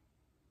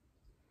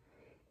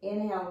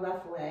 Inhale,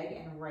 left leg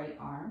and right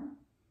arm.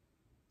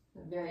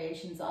 The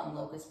variations on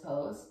locust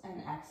pose.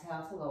 And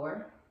exhale to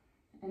lower.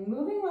 And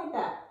moving like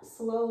that,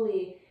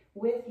 slowly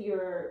with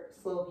your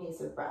slow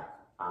pace of breath.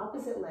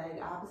 Opposite leg,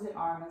 opposite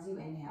arm as you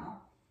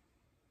inhale.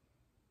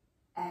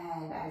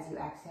 And as you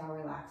exhale,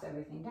 relax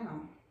everything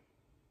down.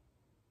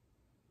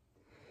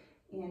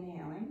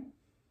 Inhaling.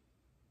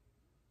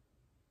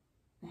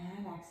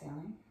 And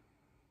exhaling.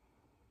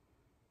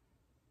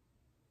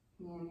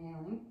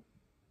 Inhaling.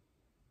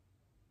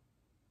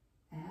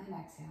 And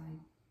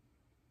exhaling.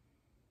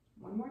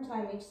 One more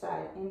time each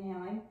side.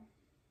 Inhaling.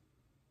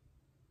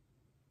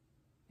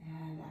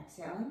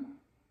 exhaling.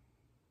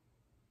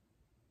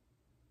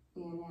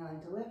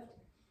 Inhaling to lift.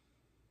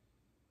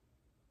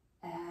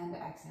 And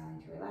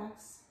exhaling to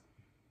relax.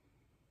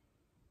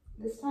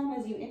 This time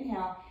as you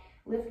inhale,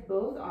 lift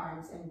both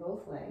arms and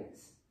both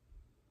legs.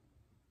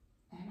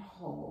 And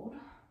hold.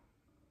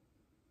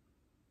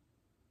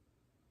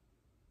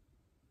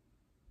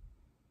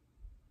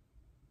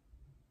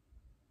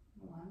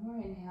 One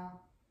more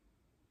inhale.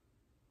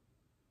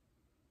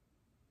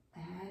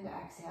 And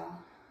exhale.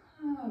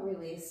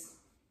 Release.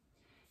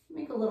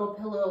 Make a little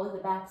pillow with the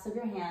backs of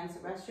your hands.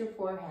 Rest your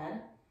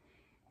forehead.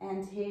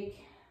 And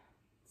take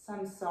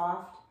some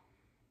soft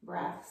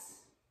breaths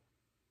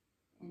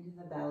into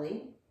the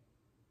belly.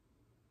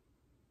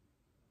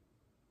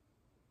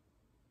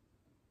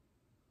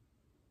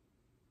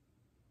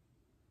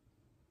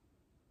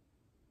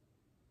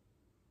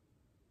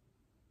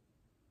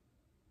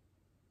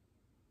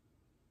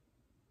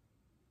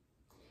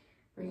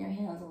 Bring your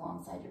hands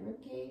alongside your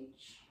rib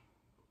cage.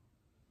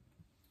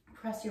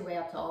 Press your way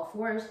up to all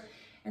fours,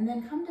 and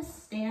then come to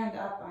stand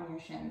up on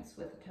your shins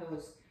with the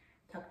toes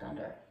tucked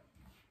under.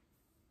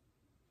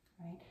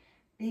 All right,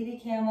 baby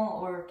camel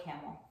or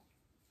camel.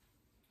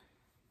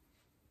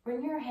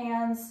 Bring your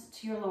hands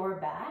to your lower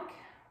back.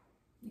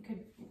 You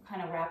could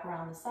kind of wrap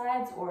around the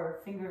sides, or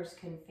fingers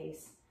can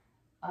face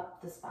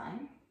up the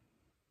spine.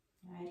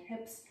 All right,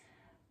 hips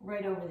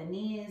right over the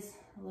knees,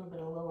 a little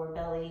bit of lower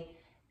belly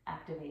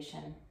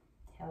activation,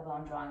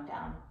 tailbone drawing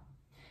down.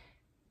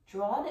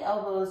 Draw the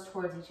elbows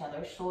towards each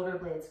other, shoulder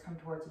blades come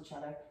towards each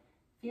other.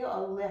 Feel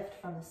a lift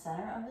from the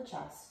center of the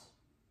chest.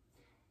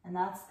 And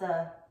that's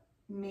the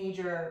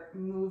major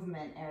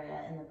movement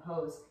area in the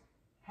pose.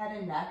 Head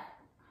and neck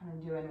kind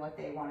of doing what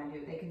they want to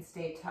do. They can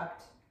stay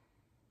tucked,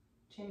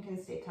 chin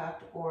can stay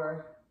tucked,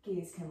 or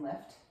gaze can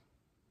lift.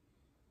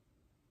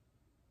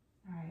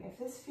 All right, if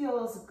this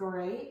feels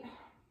great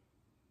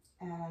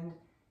and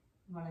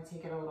you want to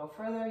take it a little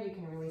further, you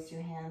can release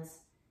your hands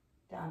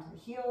down to the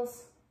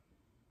heels.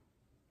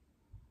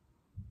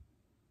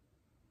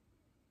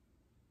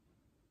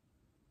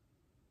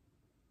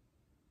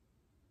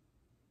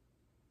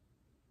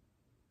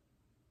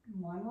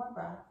 One more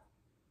breath.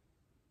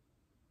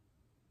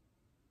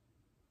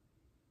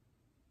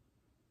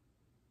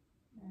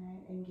 All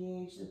right,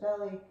 engage the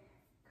belly,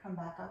 come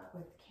back up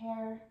with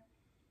care,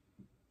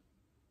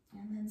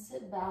 and then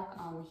sit back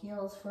on the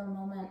heels for a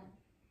moment.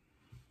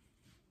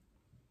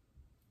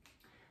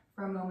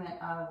 For a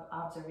moment of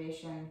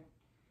observation,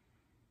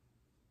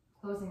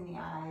 closing the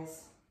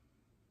eyes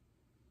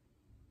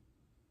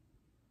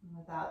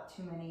without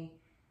too many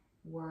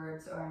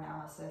words or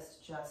analysis,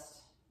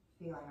 just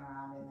feeling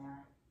around in there.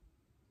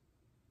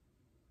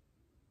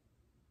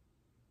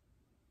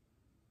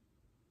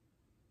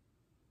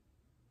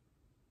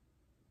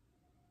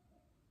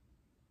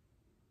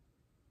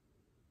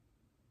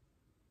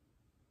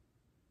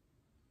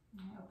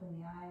 Open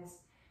the eyes,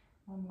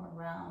 one more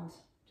round,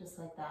 just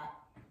like that.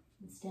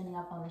 And standing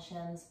up on the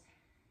shins,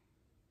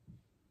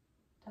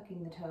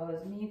 tucking the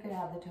toes. I mean, you could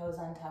have the toes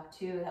untucked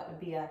too. That would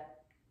be a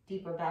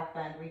deeper back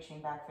bend,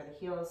 reaching back for the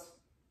heels.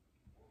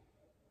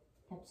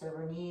 Hips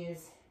over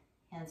knees,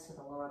 hands to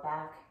the lower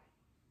back.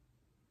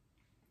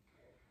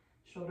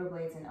 Shoulder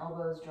blades and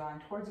elbows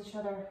drawing towards each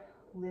other,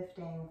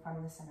 lifting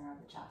from the center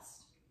of the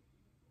chest.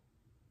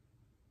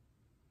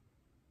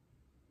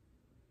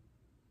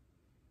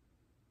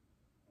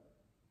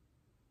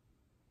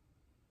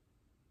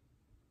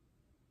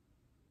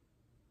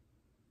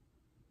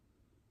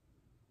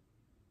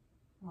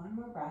 One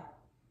more breath.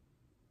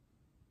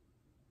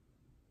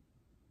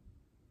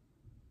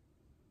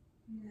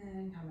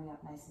 And coming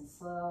up nice and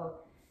slow,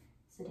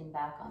 sitting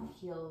back on the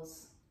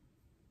heels,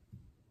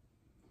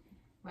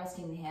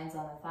 resting the hands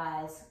on the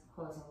thighs,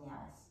 closing the eyes.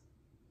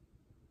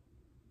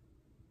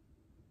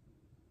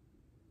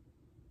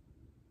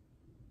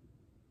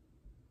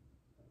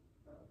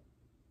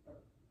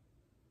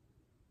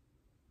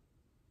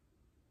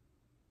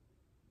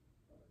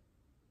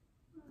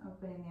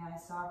 Opening the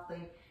eyes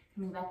softly,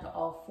 coming back to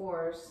all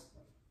fours,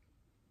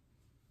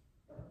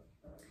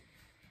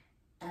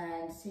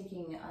 and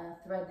taking a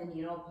thread the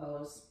needle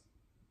pose.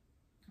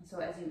 So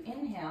as you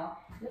inhale,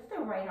 lift the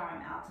right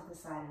arm out to the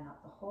side and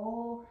up. The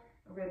whole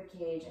rib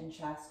cage and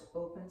chest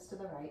opens to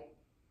the right.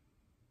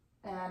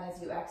 And as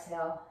you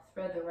exhale,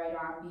 thread the right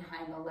arm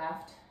behind the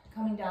left,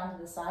 coming down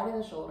to the side of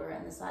the shoulder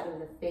and the side of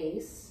the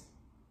face.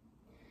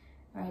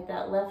 All right,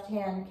 that left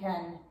hand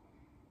can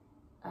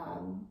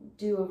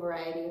do a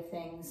variety of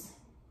things.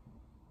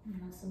 You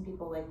know, some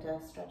people like to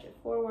stretch it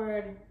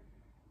forward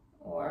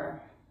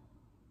or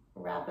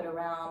wrap it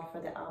around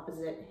for the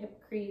opposite hip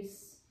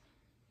crease.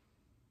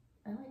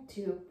 I like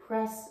to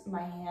press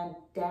my hand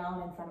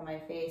down in front of my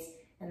face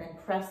and then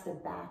press the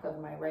back of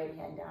my right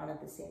hand down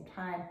at the same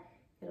time.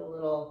 Get a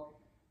little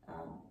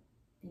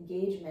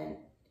engagement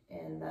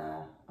in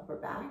the upper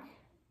back.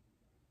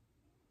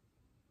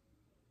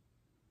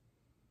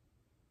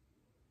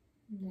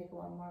 And take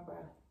one more breath.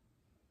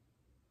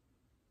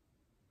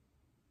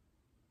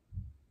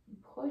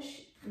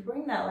 Push,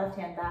 bring that left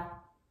hand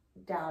back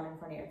down in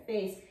front of your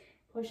face.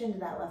 Push into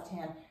that left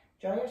hand.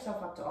 Draw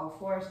yourself up to all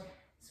fours.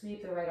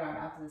 Sweep the right arm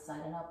out to the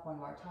side and up one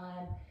more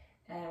time,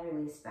 and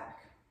release back.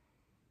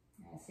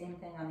 And same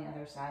thing on the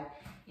other side.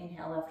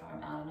 Inhale, left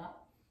arm out and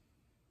up.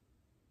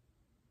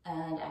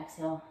 And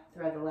exhale,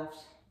 thread the left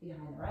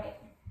behind the right.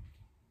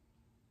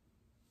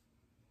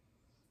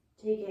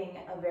 Taking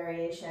a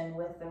variation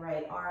with the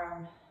right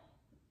arm,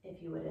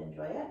 if you would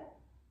enjoy it.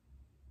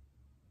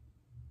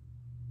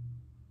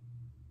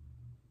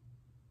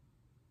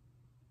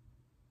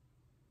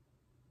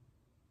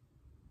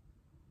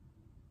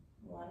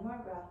 One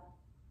more breath.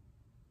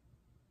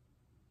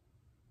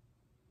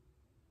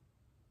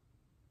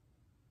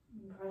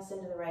 And press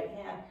into the right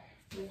hand.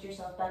 Lift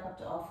yourself back up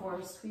to all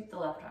fours. Sweep the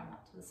left arm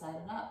up to the side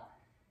and up.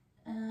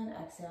 And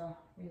exhale,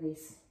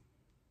 release.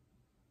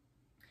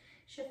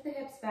 Shift the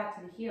hips back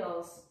to the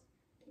heels.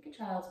 Take a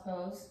child's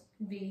pose.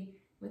 Could be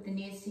with the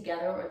knees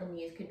together or the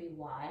knees could be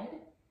wide.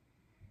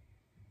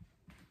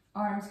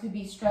 Arms could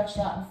be stretched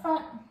out in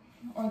front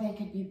or they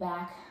could be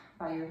back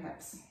by your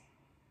hips.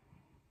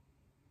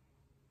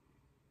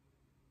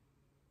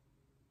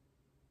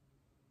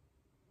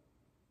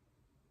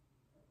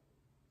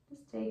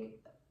 Just take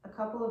a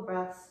couple of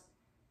breaths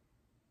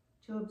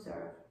to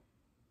observe.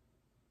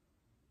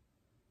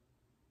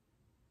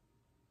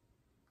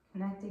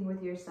 Connecting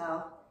with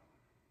yourself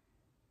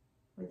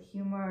with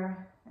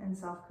humor and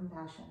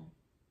self-compassion.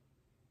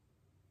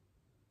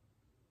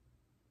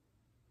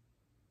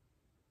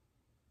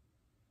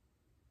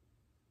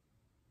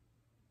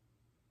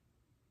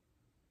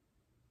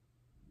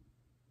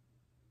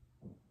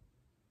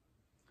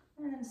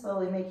 And then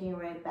slowly making your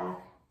way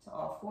back to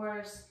all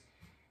fours.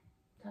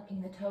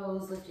 Tucking the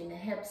toes, lifting the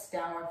hips,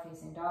 downward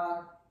facing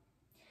dog.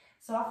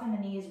 Soften the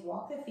knees,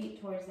 walk the feet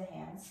towards the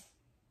hands.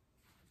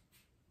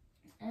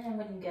 And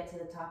when you get to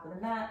the top of the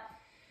mat,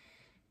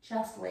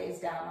 chest lays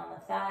down on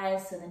the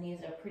thighs, so the knees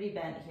are pretty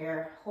bent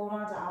here. Hold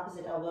on to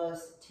opposite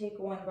elbows. Take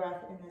one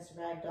breath in this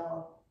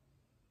ragdoll.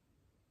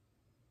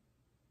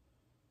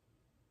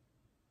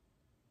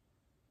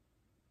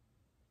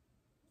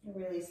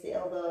 Release the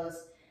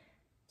elbows,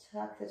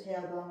 tuck the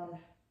tailbone,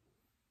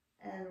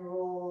 and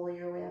roll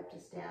your way up to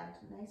stand,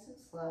 nice and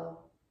slow.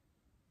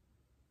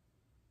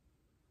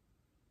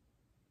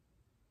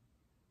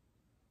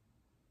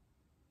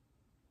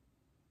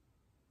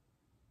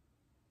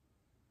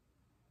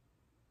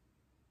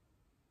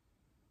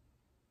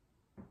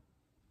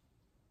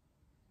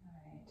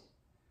 All right.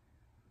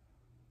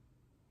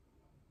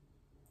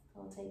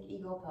 We'll take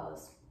eagle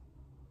pose.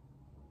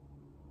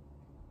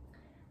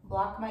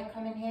 Block might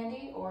come in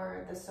handy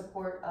or the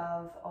support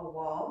of a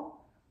wall.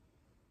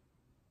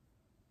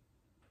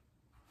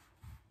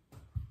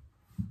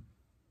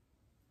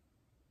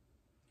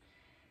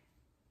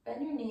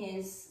 Bend your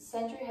knees,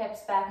 send your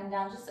hips back and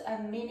down, just a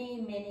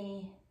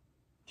mini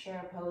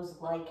chair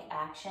pose-like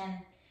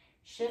action.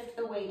 Shift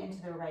the weight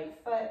into the right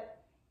foot,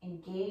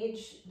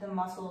 engage the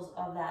muscles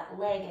of that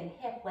leg and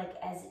hip like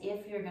as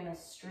if you're gonna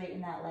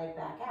straighten that leg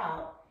back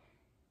out,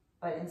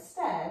 but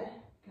instead,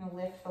 you're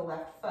gonna lift the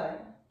left foot.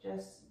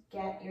 Just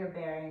get your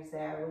bearings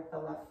there with the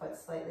left foot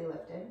slightly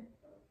lifted.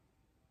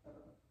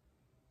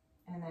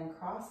 And then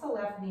cross the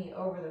left knee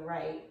over the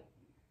right.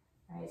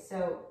 All right,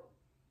 so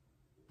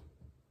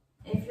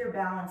if your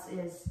balance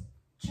is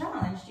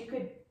challenged, you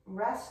could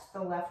rest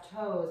the left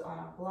toes on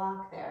a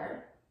block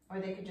there, or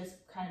they could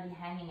just kind of be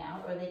hanging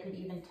out, or they could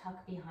even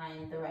tuck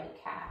behind the right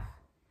calf.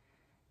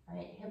 All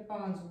right, hip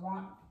bones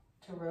want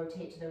to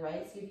rotate to the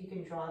right. See if you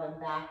can draw them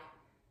back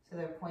so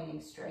they're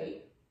pointing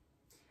straight.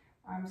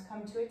 Arms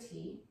come to a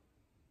T.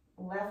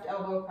 Left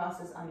elbow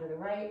crosses under the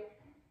right.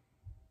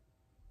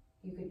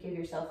 You could give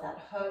yourself that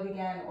hug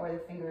again, or the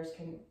fingers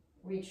can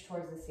reach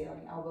towards the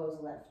ceiling, elbows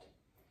lift.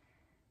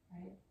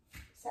 All right.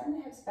 Send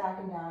the hips back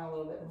and down a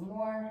little bit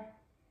more.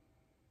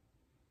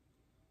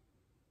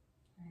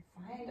 And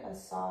find a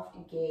soft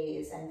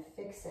gaze and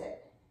fix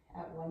it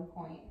at one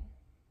point.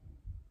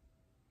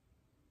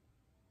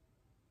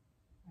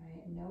 All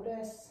right,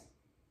 notice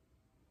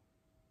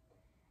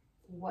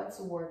what's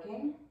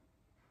working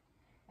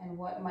and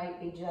what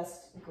might be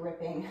just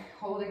gripping,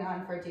 holding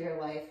on for dear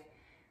life.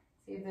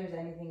 See if there's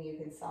anything you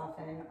can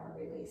soften or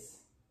release.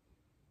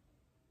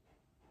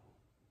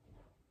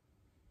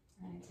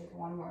 All right, take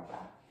one more breath.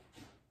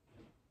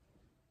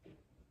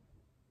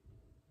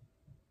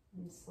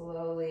 And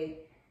slowly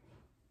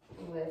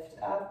lift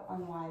up,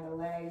 unwind the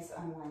legs,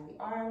 unwind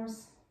the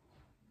arms,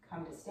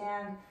 come to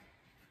stand.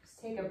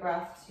 Just take a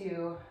breath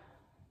to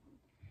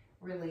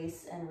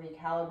release and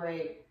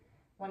recalibrate.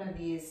 One of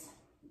these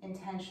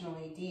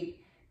intentionally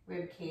deep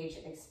rib cage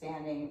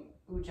expanding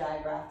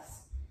ujjayi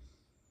breaths.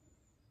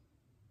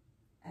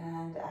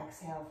 And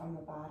exhale from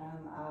the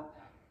bottom up.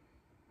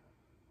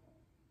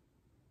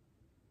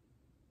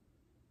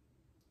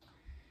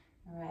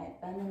 All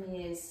right, bend the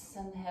knees,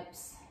 send the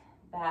hips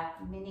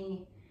back,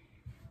 mini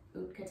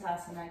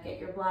Utkatasana. Get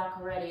your block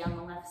ready on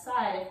the left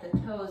side if the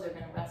toes are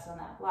going to rest on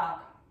that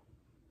block.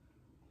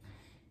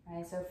 All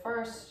right, so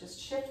first,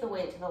 just shift the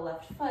weight to the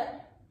left foot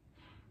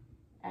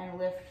and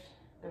lift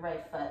the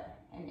right foot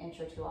an inch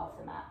or two off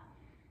the mat.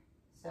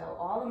 So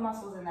all the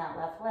muscles in that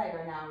left leg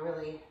are now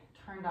really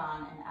turned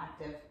on and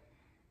active.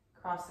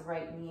 Cross the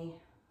right knee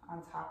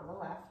on top of the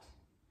left.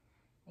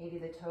 Maybe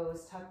the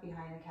toes tuck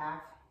behind the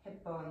calf,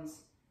 hip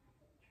bones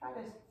try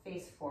to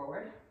face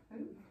forward.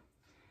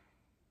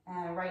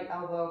 And right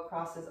elbow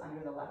crosses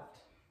under the left.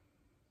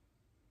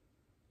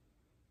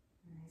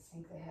 And I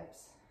sink the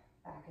hips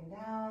back and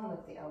down,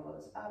 lift the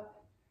elbows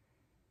up,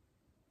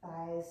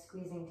 thighs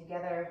squeezing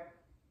together.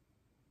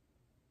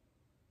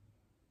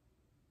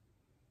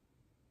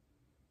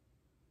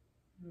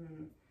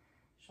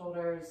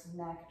 Shoulders,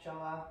 neck,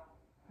 jaw,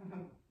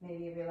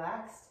 maybe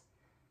relaxed.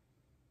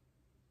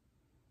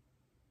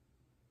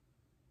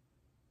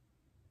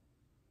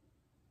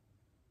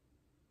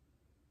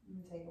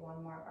 And take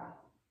one more breath.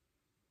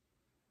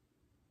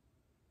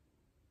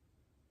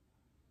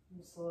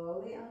 And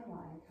slowly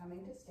unwind,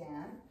 coming to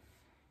stand.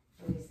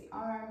 Release the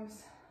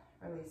arms,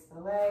 release the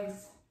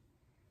legs.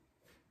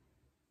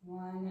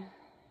 One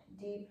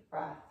deep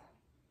breath.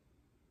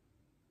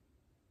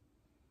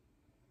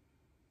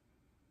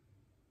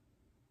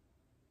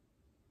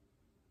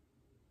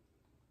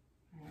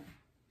 Right.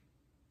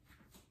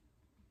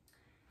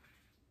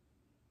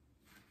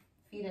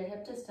 Feet at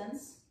hip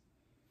distance.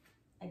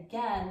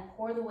 Again,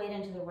 pour the weight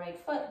into the right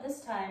foot,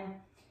 this time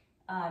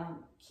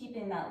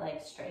keeping that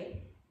leg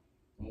straight.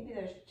 Maybe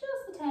there's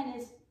just the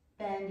tiniest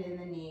bend in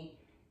the knee,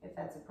 if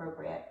that's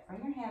appropriate.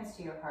 Bring your hands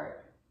to your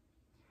heart.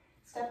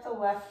 Step the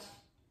left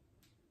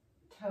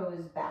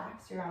toes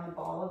back, so you're on the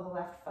ball of the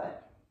left foot.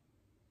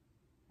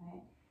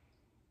 Right?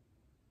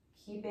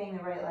 Keeping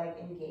the right leg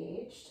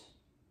engaged.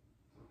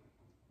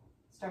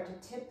 Start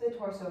to tip the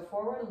torso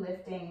forward,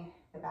 lifting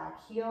the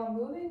back heel,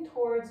 moving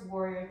towards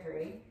warrior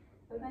three.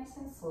 Go nice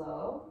and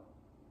slow.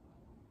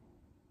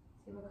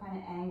 See what kind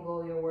of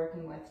angle you're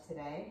working with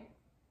today.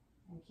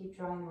 And keep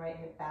drawing the right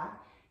hip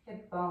back.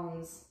 Hip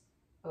bones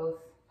both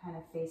kind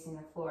of facing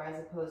the floor as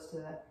opposed to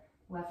the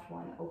left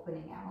one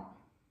opening out.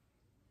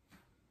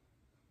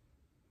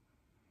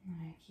 All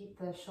right, keep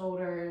the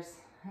shoulders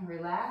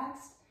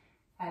relaxed,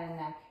 head and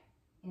neck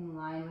in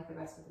line with the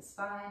rest of the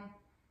spine.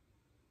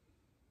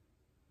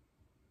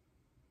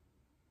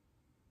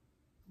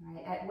 All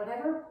right, at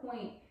whatever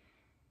point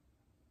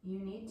you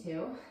need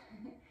to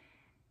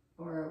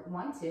or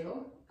want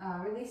to,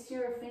 release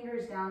your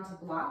fingers down to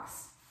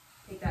blocks.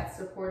 Take that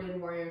supported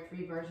warrior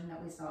three version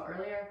that we saw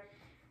earlier.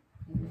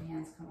 Make the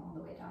hands come all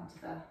the way down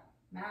to the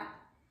mat.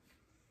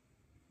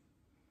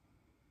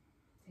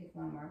 Take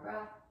one more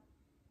breath.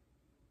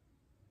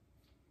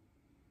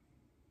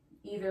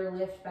 Either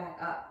lift back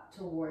up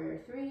to warrior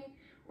three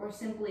or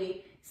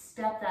simply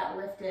step that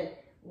lifted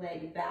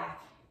leg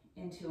back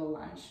into a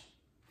lunge.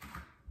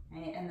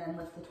 Right, and then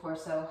lift the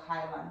torso,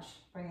 high lunge.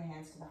 Bring the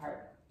hands to the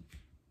heart.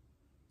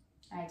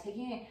 All right,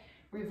 taking a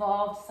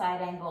revolved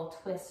side angle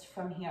twist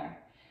from here.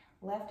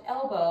 Left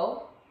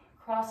elbow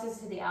crosses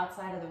to the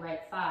outside of the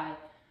right thigh,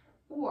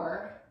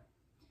 or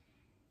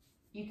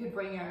you could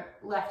bring your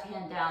left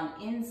hand down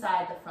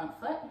inside the front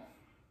foot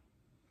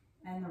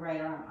and the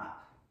right arm up.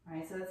 All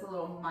right, so that's a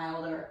little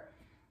milder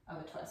of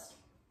a twist.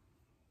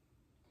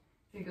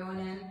 If you're going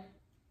in,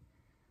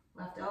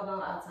 left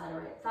elbow outside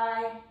of right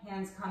thigh,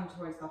 hands come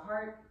towards the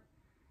heart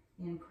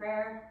in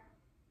prayer.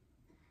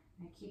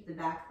 And keep the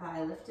back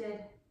thigh lifted.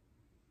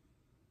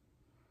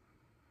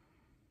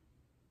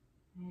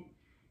 Right.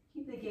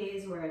 Keep the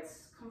gaze where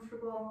it's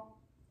comfortable.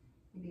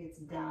 Maybe it's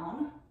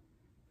down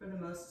for the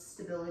most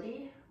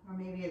stability, or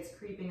maybe it's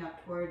creeping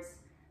up towards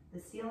the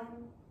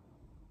ceiling.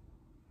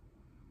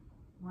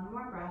 One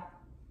more breath.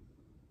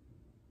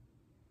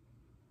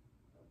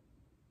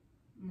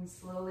 And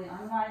slowly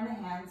unwind the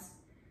hands.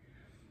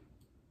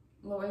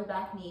 Lower the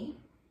back knee.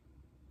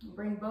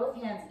 Bring both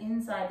hands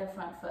inside the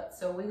front foot.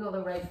 So wiggle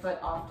the right foot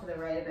off to the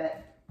right a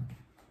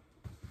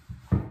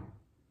bit.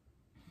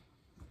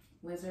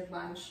 Lizard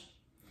lunge.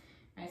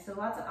 All right, so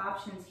lots of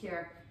options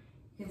here.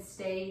 You can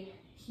stay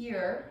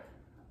here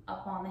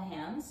up on the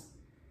hands,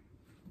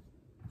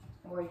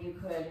 or you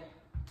could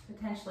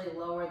potentially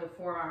lower the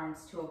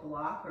forearms to a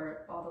block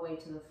or all the way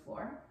to the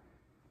floor.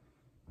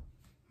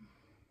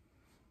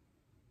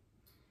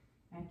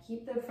 And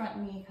keep the front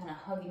knee kind of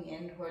hugging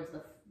in towards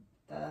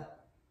the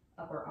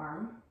upper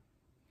arm.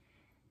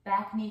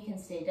 Back knee can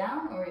stay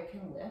down or it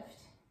can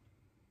lift.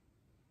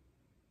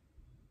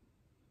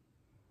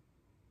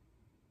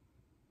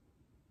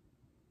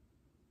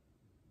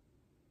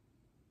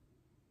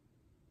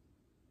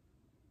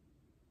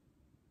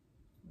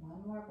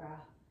 One more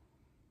breath.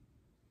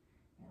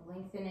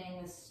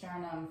 Lengthening the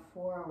sternum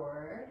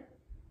forward.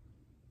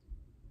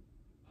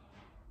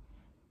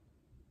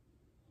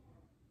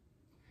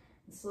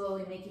 And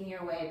slowly making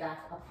your way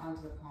back up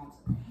onto the palms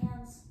of the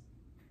hands.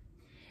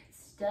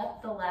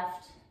 Step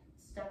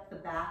the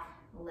back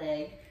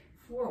leg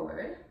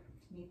forward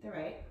to meet the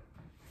right.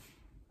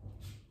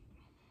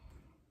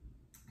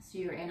 So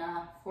you're in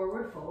a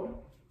forward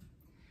fold.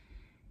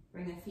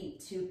 Bring the feet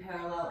to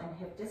parallel and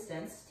hip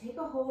distance. Take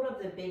a hold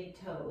of the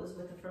big toes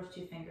with the first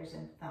two fingers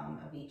and thumb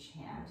of each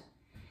hand.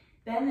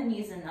 Bend the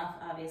knees enough,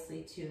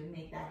 obviously, to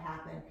make that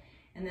happen.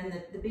 And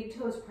then the big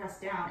toes press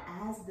down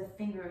as the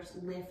fingers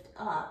lift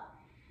up.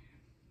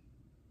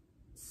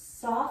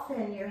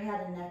 Soften your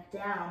head and neck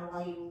down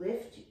while you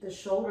lift the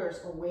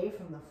shoulders away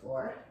from the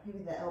floor.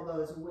 Maybe the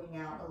elbows wing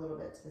out a little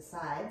bit to the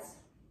sides.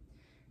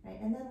 Right?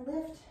 And then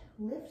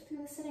lift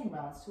through the sitting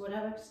bones to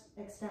whatever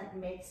extent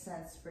makes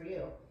sense for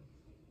you.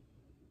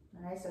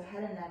 All right, so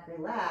head and neck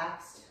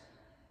relaxed.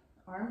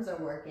 Arms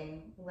are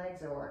working,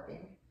 legs are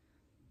working.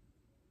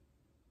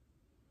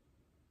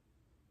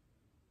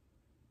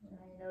 And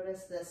I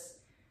notice this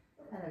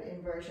kind of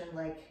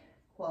inversion-like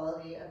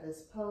quality of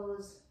this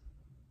pose.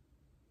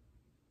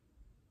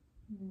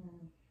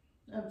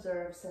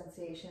 Observe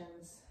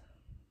sensations,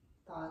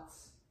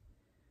 thoughts,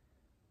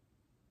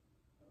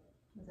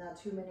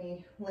 without too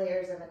many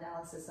layers of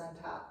analysis on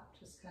top.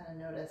 Just kind of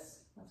notice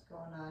what's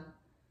going on.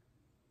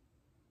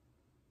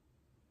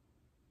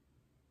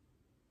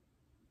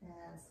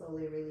 And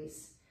slowly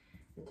release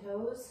the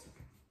toes.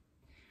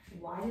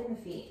 Widen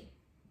the feet.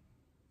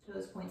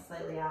 Toes point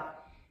slightly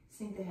out.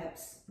 Sink the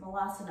hips.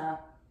 Malasana.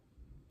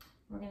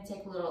 We're going to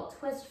take a little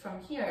twist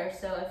from here.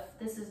 So if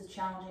this is a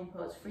challenging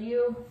pose for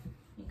you,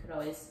 you could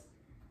always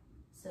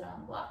sit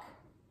on the block.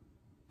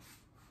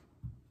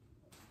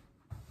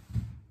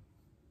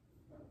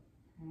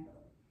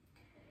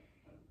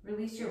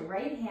 Release your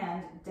right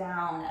hand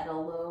down at a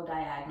low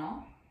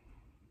diagonal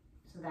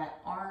so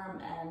that arm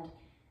and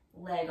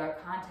leg are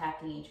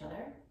contacting each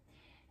other,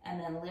 and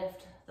then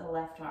lift the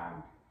left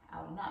arm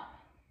out and up,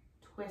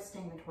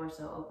 twisting the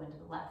torso open to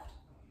the left,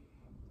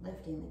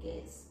 lifting the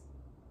gaze.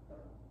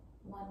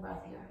 One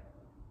breath here.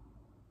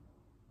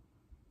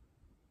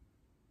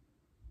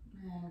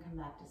 And come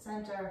back to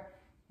center,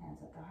 hands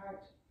at the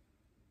heart.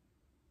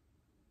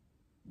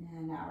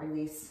 And now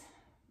release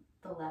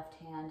the left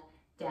hand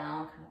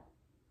down,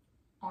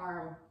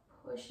 arm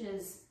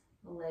pushes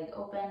the leg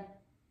open,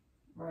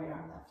 right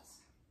arm lifts.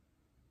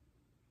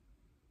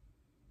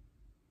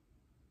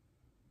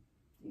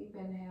 Deep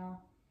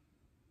inhale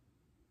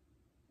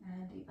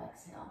and deep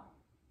exhale.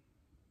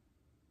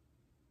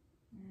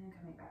 And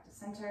coming back to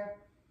center.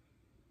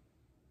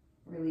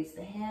 Release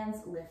the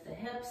hands, lift the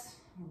hips,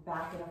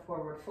 back in a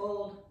forward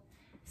fold,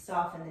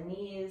 soften the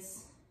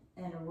knees,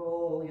 and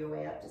roll your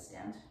way up to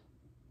stand.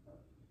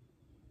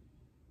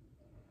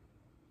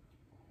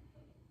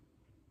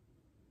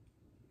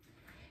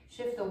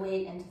 Shift the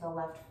weight into the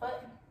left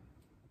foot,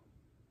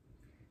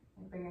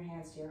 and bring your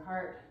hands to your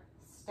heart.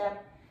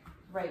 Step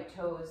right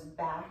toes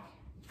back.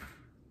 So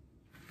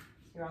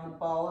you're on the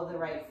ball of the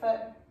right foot.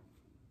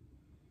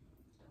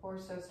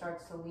 Torso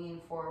starts to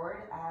lean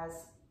forward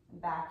as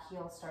back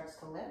heel starts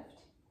to lift.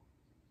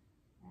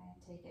 All right,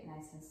 take it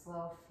nice and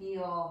slow.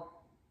 Feel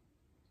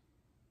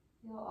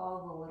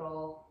all the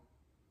little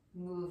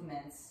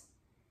movements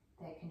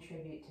that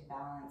contribute to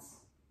balance.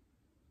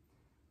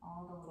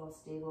 All the little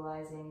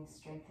stabilizing,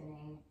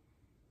 strengthening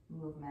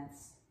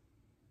movements.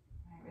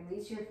 All right,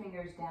 release your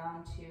fingers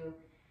down to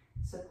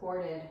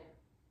supported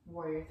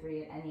warrior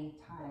three at any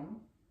time.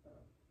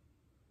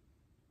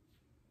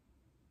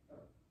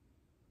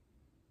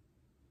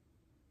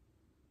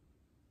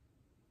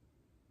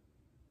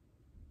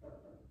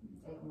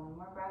 Take one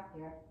more breath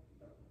here.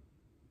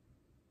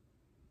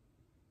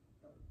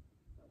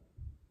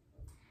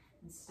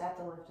 And step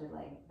the lifted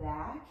leg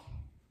back.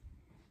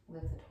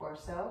 Lift the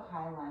torso,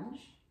 high lunge.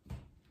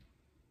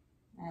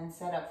 And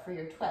set up for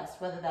your twist,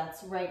 whether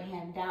that's right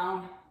hand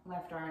down,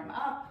 left arm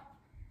up,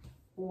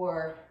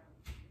 or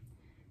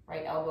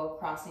right elbow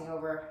crossing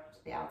over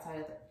to the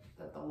outside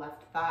of the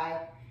left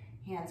thigh,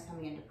 hands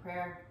coming into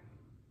prayer.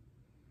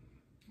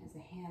 As the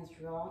hands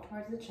draw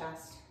towards the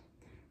chest,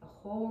 the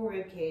whole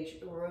rib cage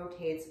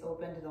rotates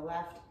open to the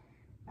left,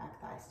 back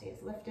thigh stays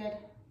lifted.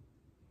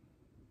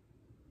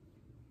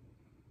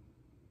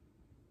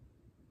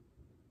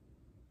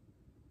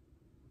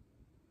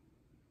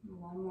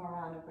 One more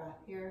round of breath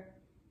here.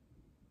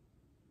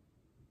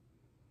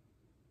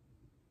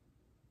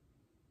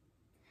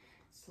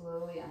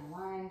 Slowly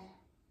unwind,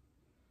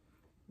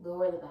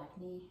 lower the back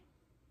knee,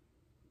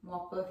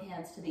 walk both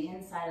hands to the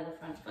inside of the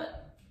front foot.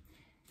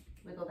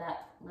 Wiggle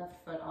that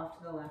left foot off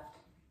to the left.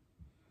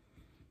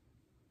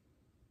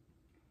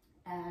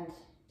 And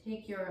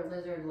take your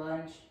lizard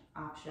lunge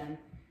option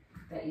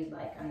that you'd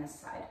like on this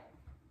side.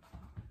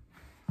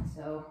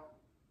 So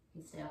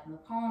you can stay up in the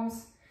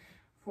palms,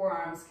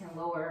 forearms can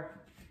lower,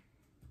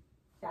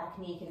 back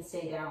knee can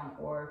stay down,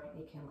 or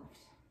it can lift.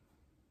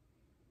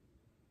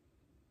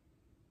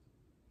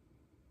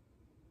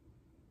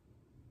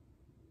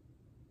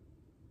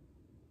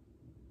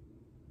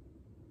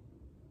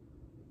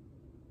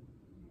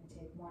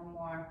 Take one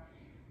more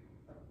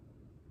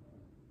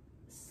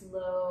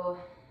slow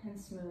and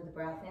smooth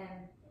breath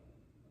in,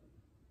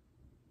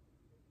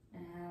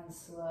 and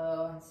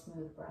slow and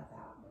smooth breath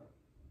out.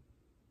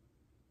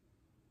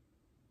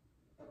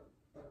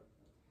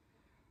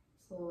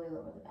 Slowly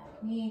lower the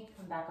back knee,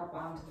 come back up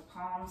onto the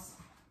palms.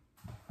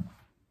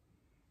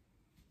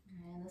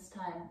 And this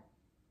time,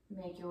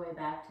 make your way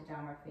back to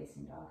downward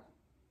facing dog.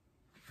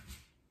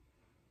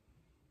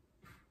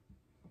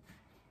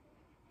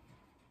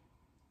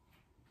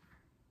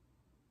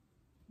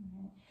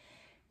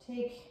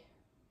 Take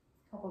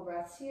a couple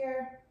breaths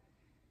here.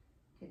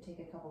 You could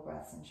take a couple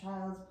breaths in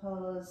child's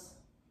pose.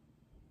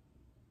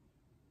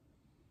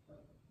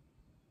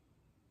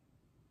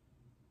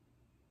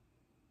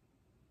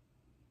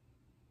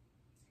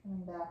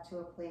 Coming back to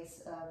a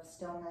place of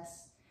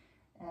stillness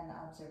and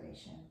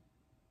observation.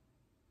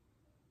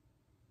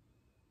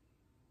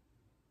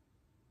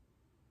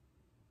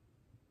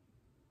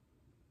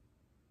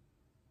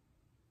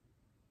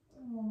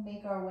 And we'll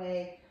make our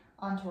way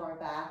onto our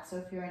back. So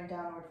if you're in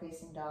downward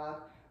facing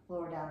dog,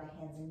 lower down to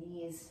hands and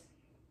knees.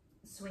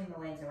 Swing the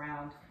legs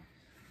around.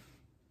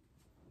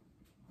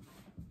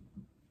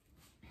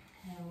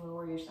 And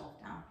lower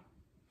yourself down.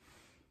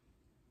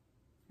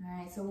 All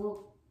right, so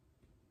we'll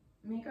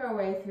make our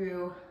way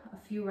through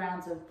a few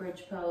rounds of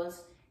bridge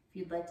pose. If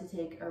you'd like to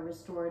take a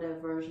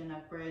restorative version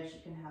of bridge, you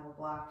can have a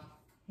block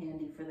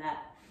handy for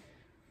that.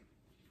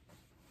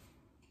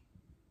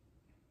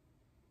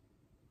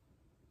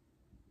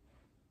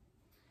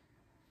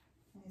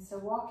 Okay, so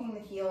walking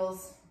the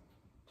heels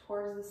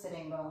towards the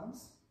sitting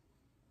bones.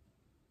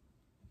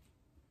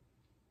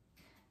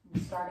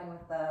 And starting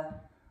with the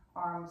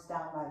arms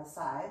down by the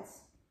sides.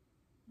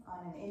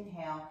 On an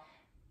inhale,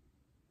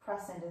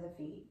 press into the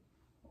feet,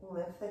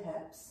 lift the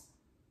hips.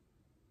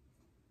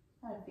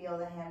 Kind of feel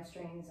the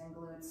hamstrings and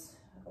glutes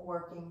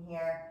working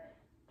here.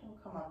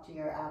 Don't come up to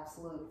your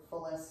absolute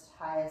fullest,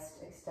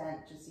 highest extent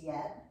just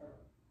yet.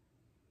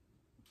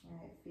 All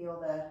right, feel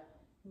the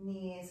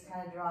knees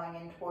kind of drawing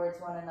in towards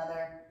one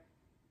another,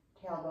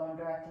 tailbone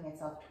directing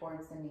itself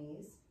towards the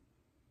knees.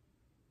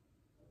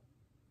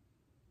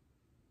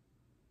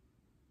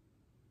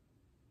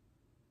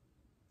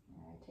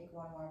 All right, take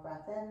one more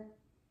breath in.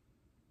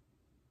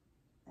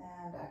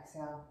 And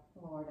exhale,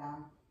 lower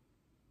down.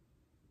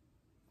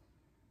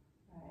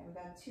 All right, we've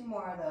got two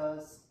more of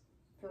those.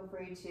 Feel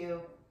free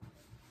to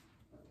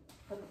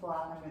put the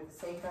block under the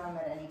sacrum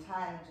at any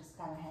time. Just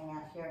kind of hang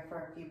out here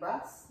for a few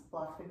breaths. The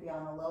block could be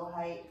on the low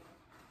height,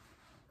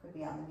 could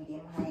be on the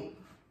medium height.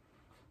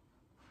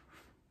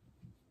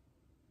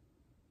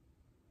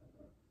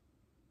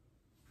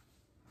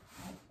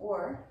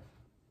 Or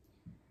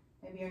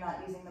maybe you're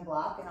not using the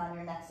block, and on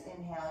your next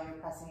inhale, you're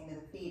pressing into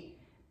the feet,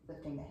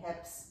 lifting the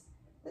hips.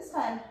 This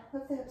time,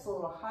 lift the hips a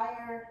little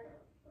higher.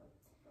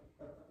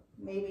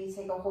 Maybe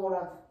take a hold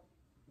of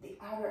the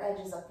outer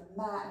edges of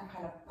the mat and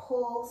kind of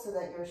pull so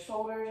that your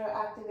shoulders are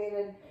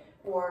activated,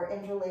 or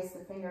interlace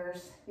the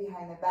fingers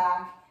behind the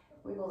back.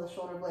 Wiggle the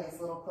shoulder blades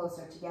a little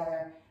closer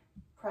together.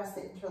 Press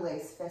the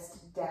interlaced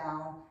fist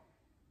down.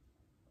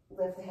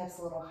 Lift the hips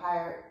a little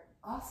higher.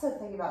 Also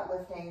think about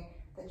lifting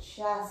the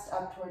chest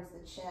up towards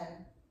the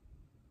chin.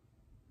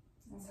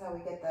 That's how we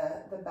get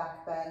the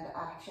back bend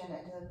action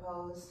into the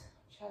pose.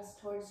 Chest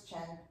towards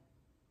chin.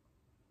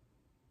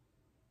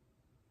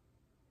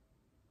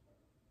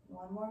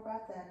 One more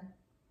breath in.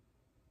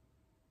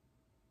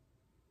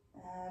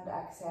 And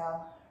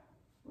exhale.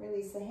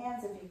 Release the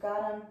hands if you've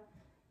got them,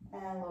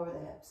 and lower the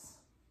hips.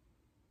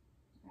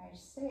 All right,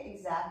 just stay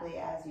exactly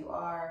as you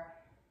are.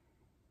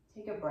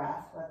 Take a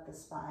breath, let the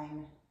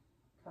spine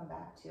come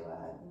back to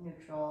a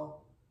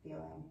neutral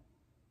feeling.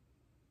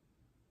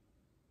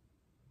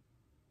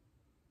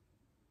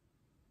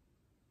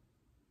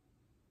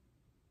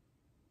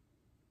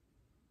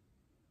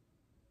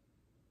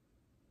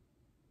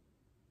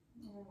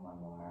 And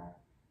one more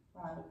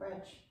round of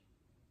bridge.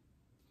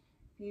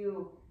 If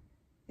you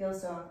feel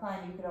so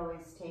inclined, you could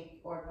always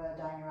take Urdhva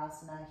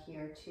Dhanurasana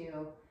here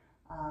too,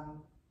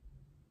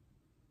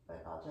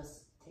 but I'll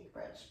just take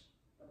bridge.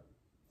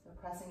 So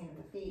pressing into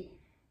the feet,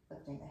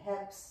 lifting the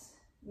hips,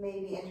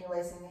 maybe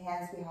interlacing the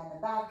hands behind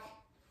the back.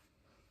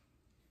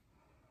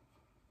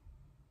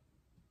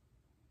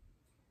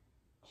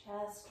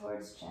 Chest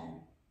towards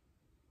chin.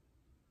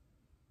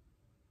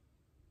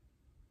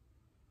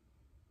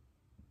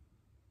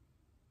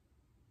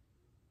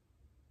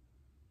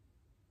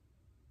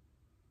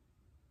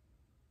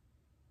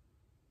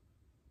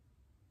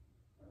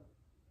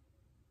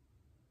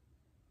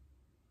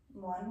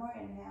 One more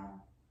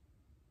inhale.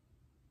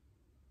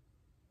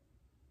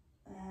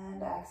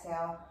 And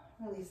exhale.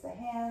 Release the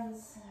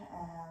hands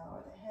and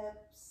lower the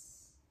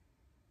hips.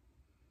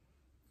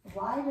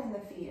 Widen the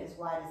feet as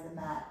wide as the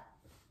mat.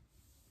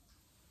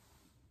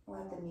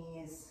 Let the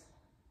knees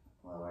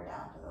lower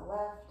down to the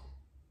left.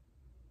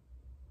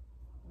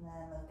 And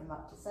then lift them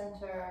up to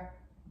center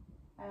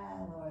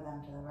and lower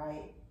them to the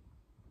right.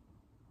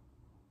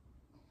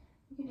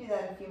 You can do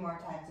that a few more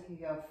times. You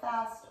can go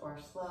fast or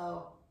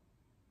slow.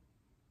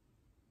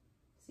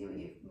 See what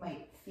you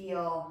might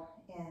feel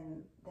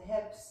in the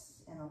hips,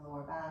 in the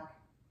lower back.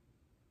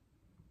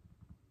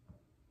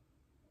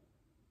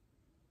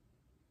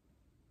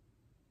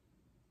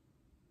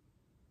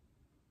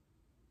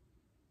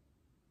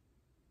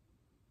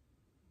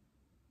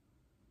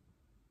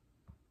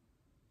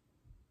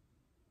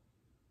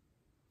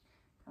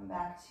 Come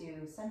back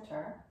to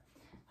center.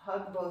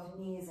 Hug both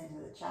knees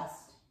into the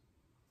chest.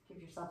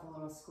 Give yourself a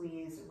little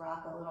squeeze.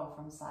 Rock a little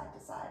from side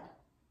to side.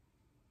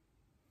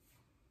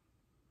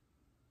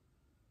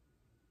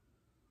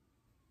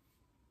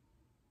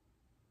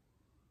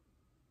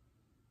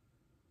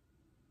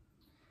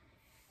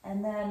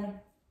 And then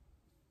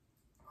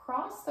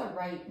cross the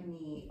right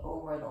knee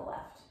over the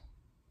left.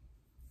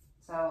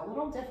 So a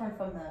little different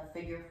from the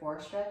figure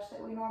 4 stretch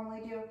that we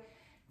normally do.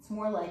 It's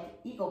more like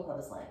eagle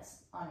pose legs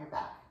on your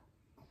back.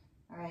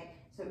 All right,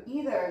 so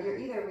you're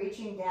either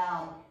reaching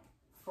down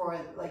for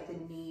like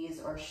the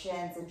knees or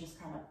shins and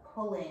just kind of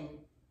pulling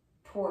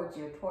towards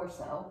your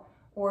torso,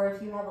 or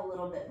if you have a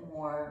little bit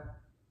more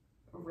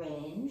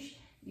range,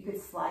 you could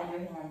slide your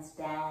hands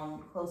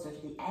down closer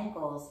to the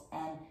ankles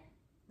and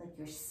like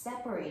you're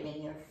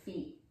separating your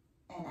feet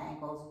and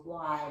ankles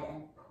wide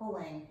and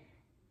pulling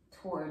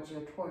towards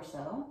your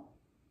torso.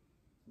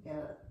 You get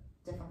a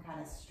different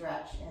kind of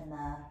stretch in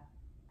the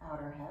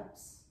outer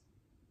hips.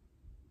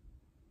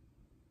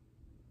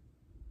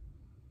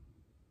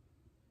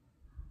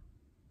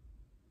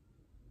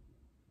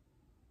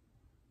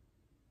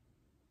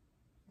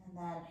 And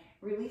then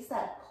release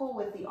that pull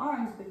with the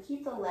arms, but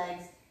keep the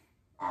legs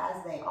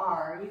as they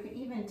are. You could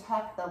even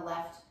tuck the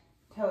left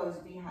toes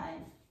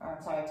behind, or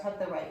I'm sorry, tuck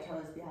the right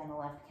toes behind the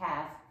left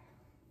calf.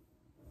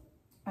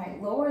 All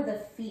right, lower the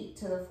feet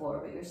to the floor,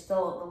 but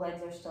the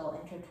legs are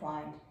still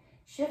intertwined.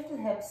 Shift the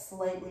hips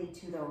slightly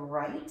to the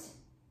right,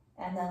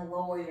 and then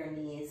lower your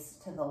knees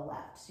to the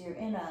left. So you're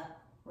in a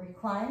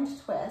reclined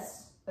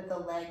twist, but the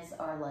legs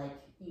are like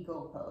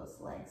eagle pose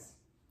legs.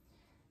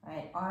 All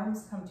right,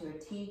 arms come to a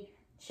T,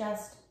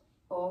 chest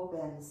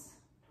opens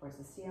towards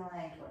the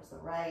ceiling, towards the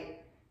right.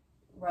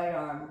 Right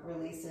arm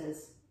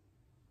releases.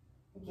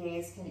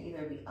 Gaze can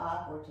either be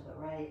up or to the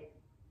right.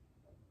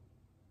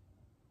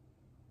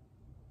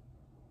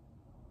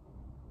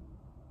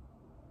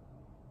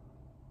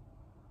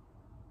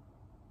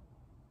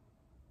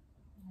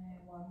 All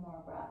right, one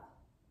more breath.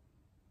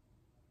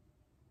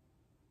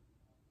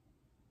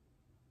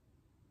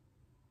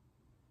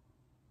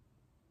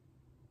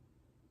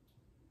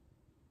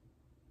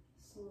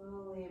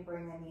 Slowly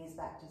bring the knees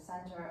back to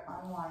center,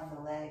 unwind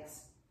the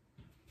legs,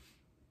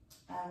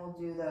 and we'll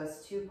do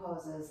those 2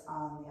 poses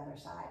on the other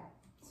side.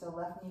 So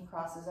left knee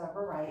crosses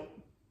over right,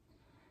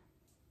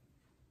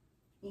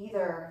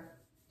 either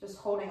just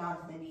holding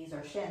onto the knees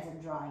or shins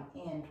and drawing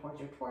in towards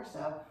your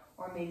torso,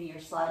 or maybe you're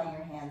sliding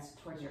your hands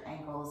towards your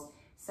ankles,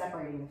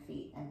 separating the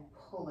feet and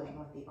pulling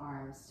with the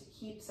arms to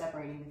keep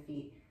separating the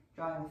feet,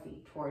 drawing the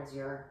feet towards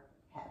your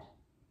head.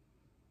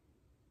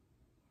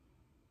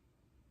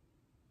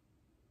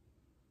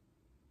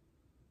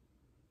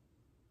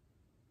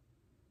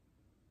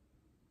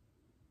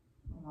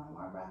 One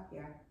more breath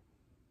here.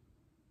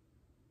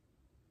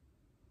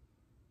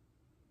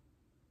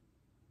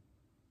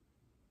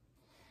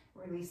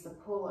 Release the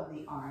pull of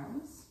the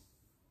arms.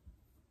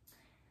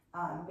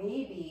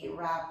 Maybe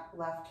wrap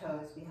left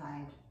toes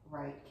behind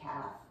right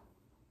calf.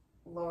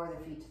 Lower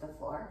the feet to the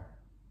floor.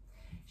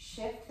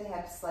 Shift the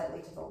hips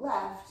slightly to the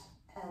left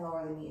and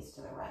lower the knees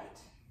to the right.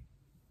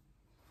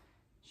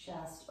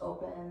 Chest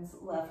opens,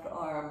 left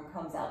arm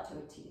comes out to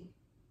a T.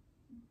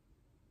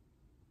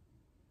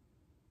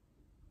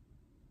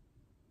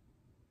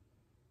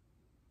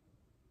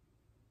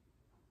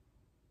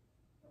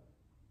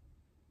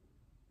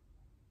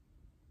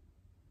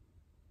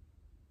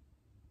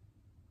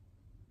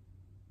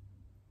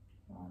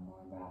 One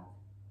more breath.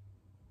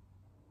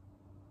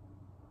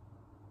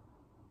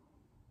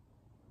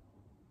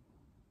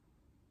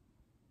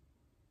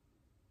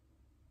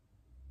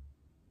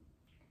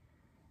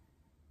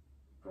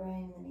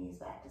 Bring the knees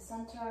back to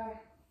center.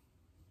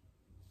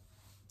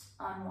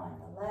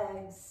 Unwind the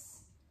legs.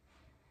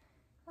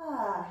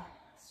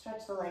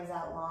 Stretch the legs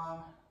out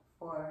long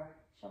for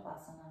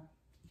Shavasana.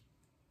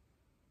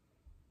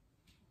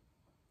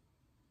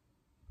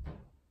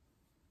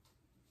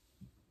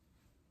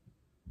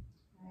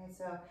 All right,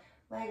 so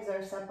legs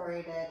are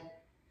separated,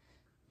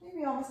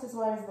 maybe almost as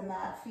wide as the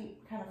mat, feet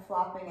kind of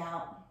flopping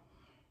out.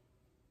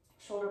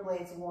 Shoulder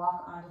blades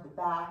walk onto the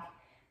back,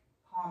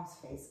 palms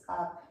face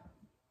up.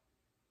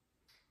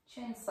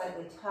 Chin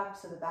slightly tucked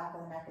so the back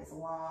of the neck is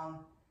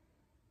long.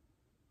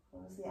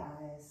 Close the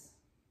eyes.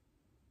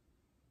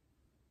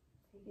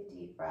 Take a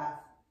deep breath,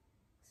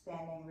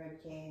 expanding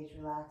rib cage,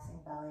 relaxing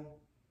belly.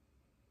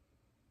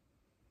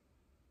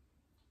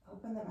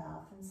 Open the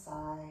mouth and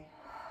sigh.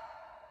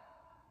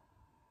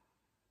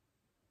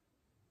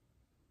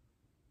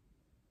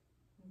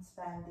 And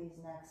spend these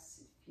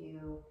next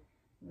few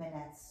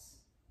minutes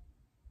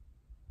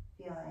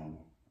feeling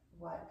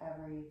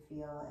whatever you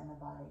feel in the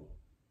body.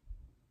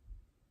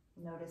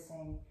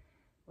 Noticing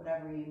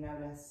whatever you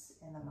notice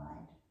in the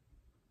mind.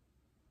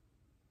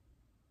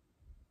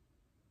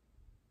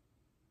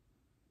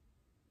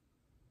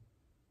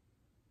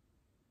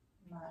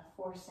 Not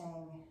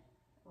forcing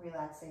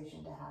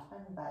relaxation to happen,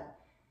 but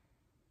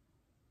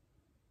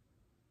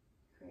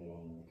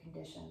creating the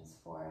conditions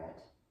for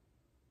it.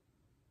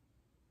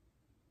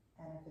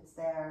 And if it's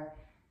there,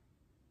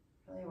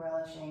 really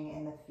relishing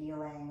in the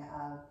feeling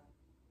of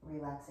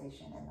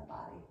relaxation in the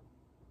body.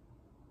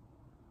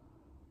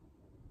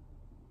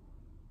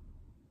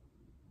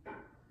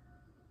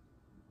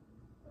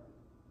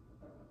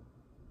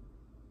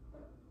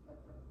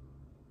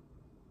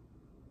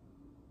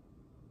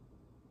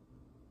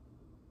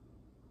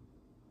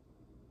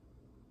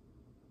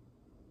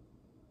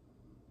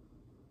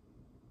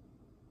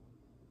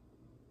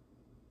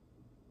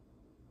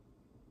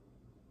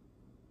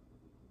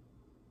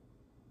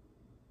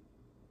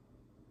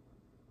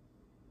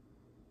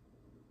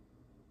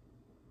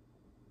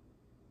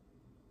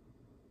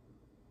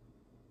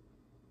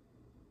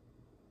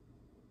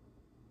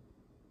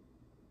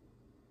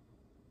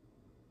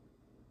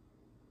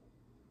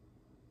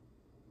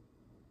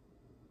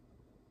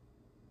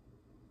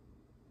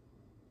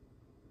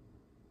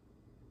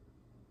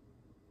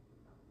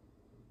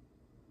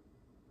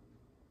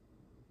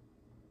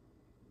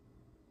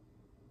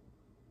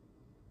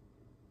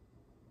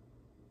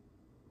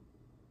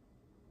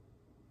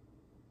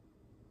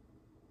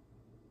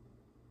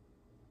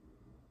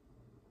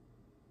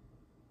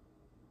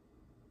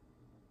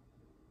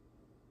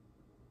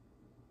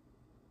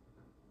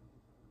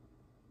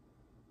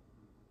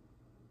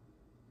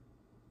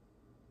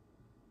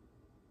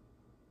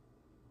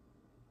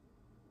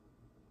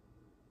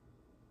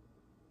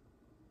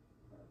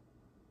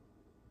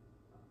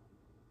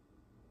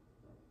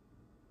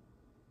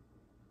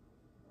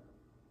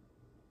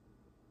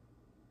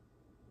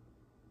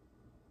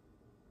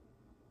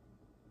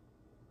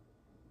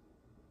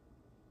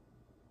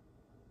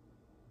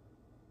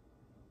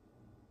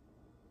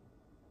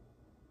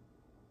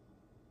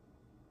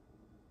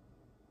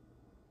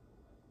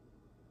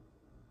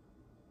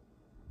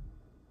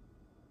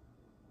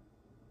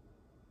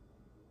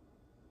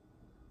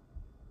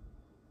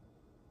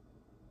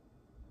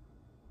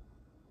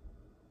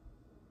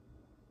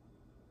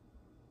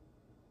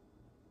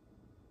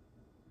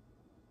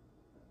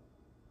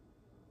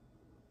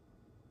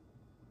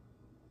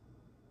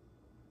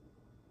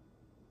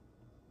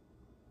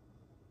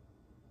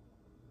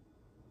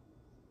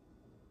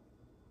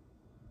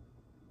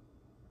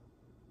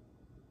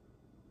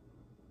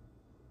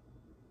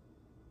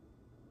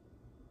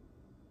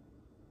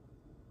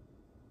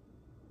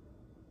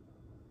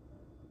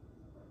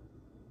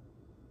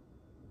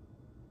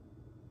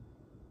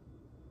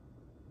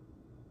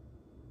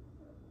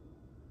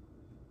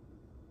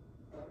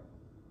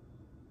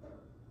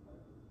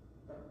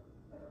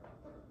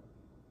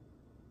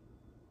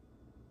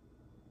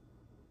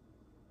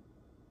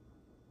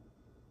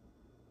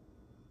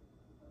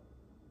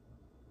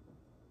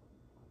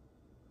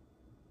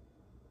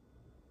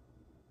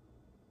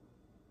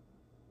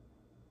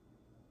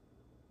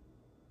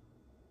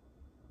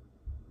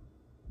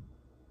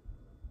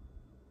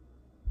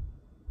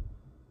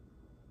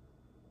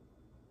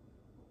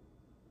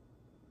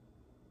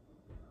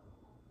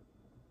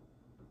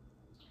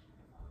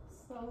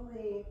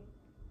 slowly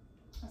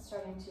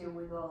starting to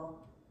wiggle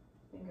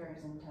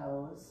fingers and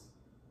toes.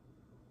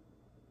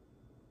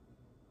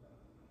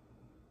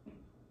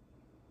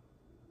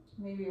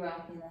 Maybe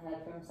rocking the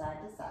head from side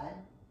to side.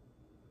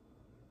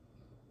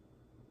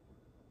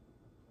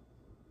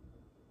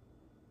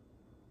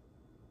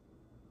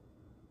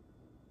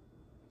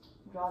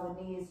 Draw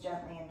the knees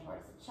gently in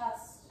towards the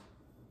chest.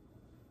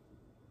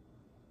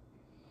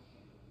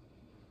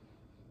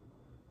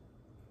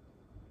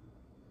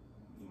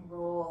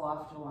 Roll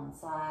off to one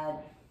side.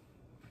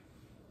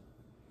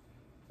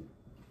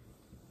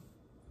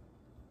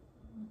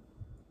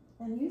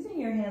 And using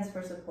your hands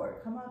for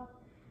support, come up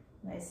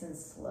nice and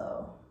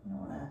slow. You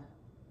don't want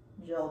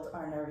to jolt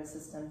our nervous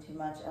system too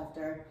much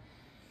after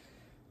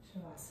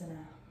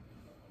Shavasana.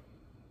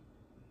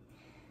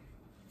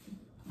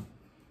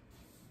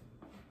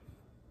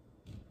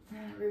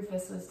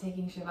 Rufus was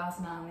taking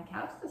Shavasana on the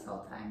couch this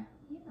whole time.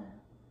 Yeah.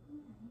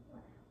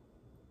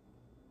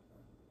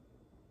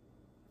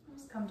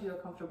 Just come to a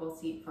comfortable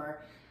seat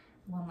for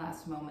one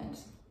last moment.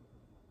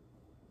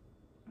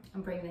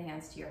 And bring the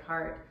hands to your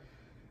heart.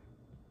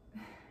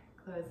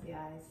 Close the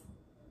eyes.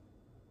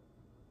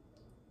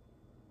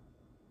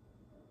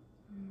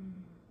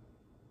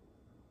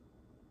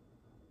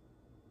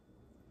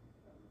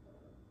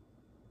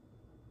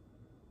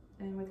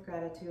 And with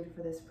gratitude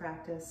for this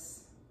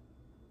practice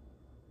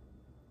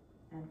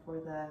and for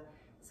the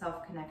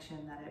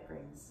self-connection that it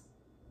brings.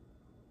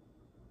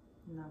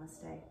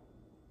 Namaste.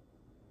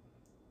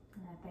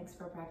 Thanks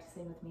for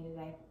practicing with me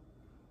today.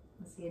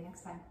 We'll see you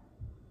next time.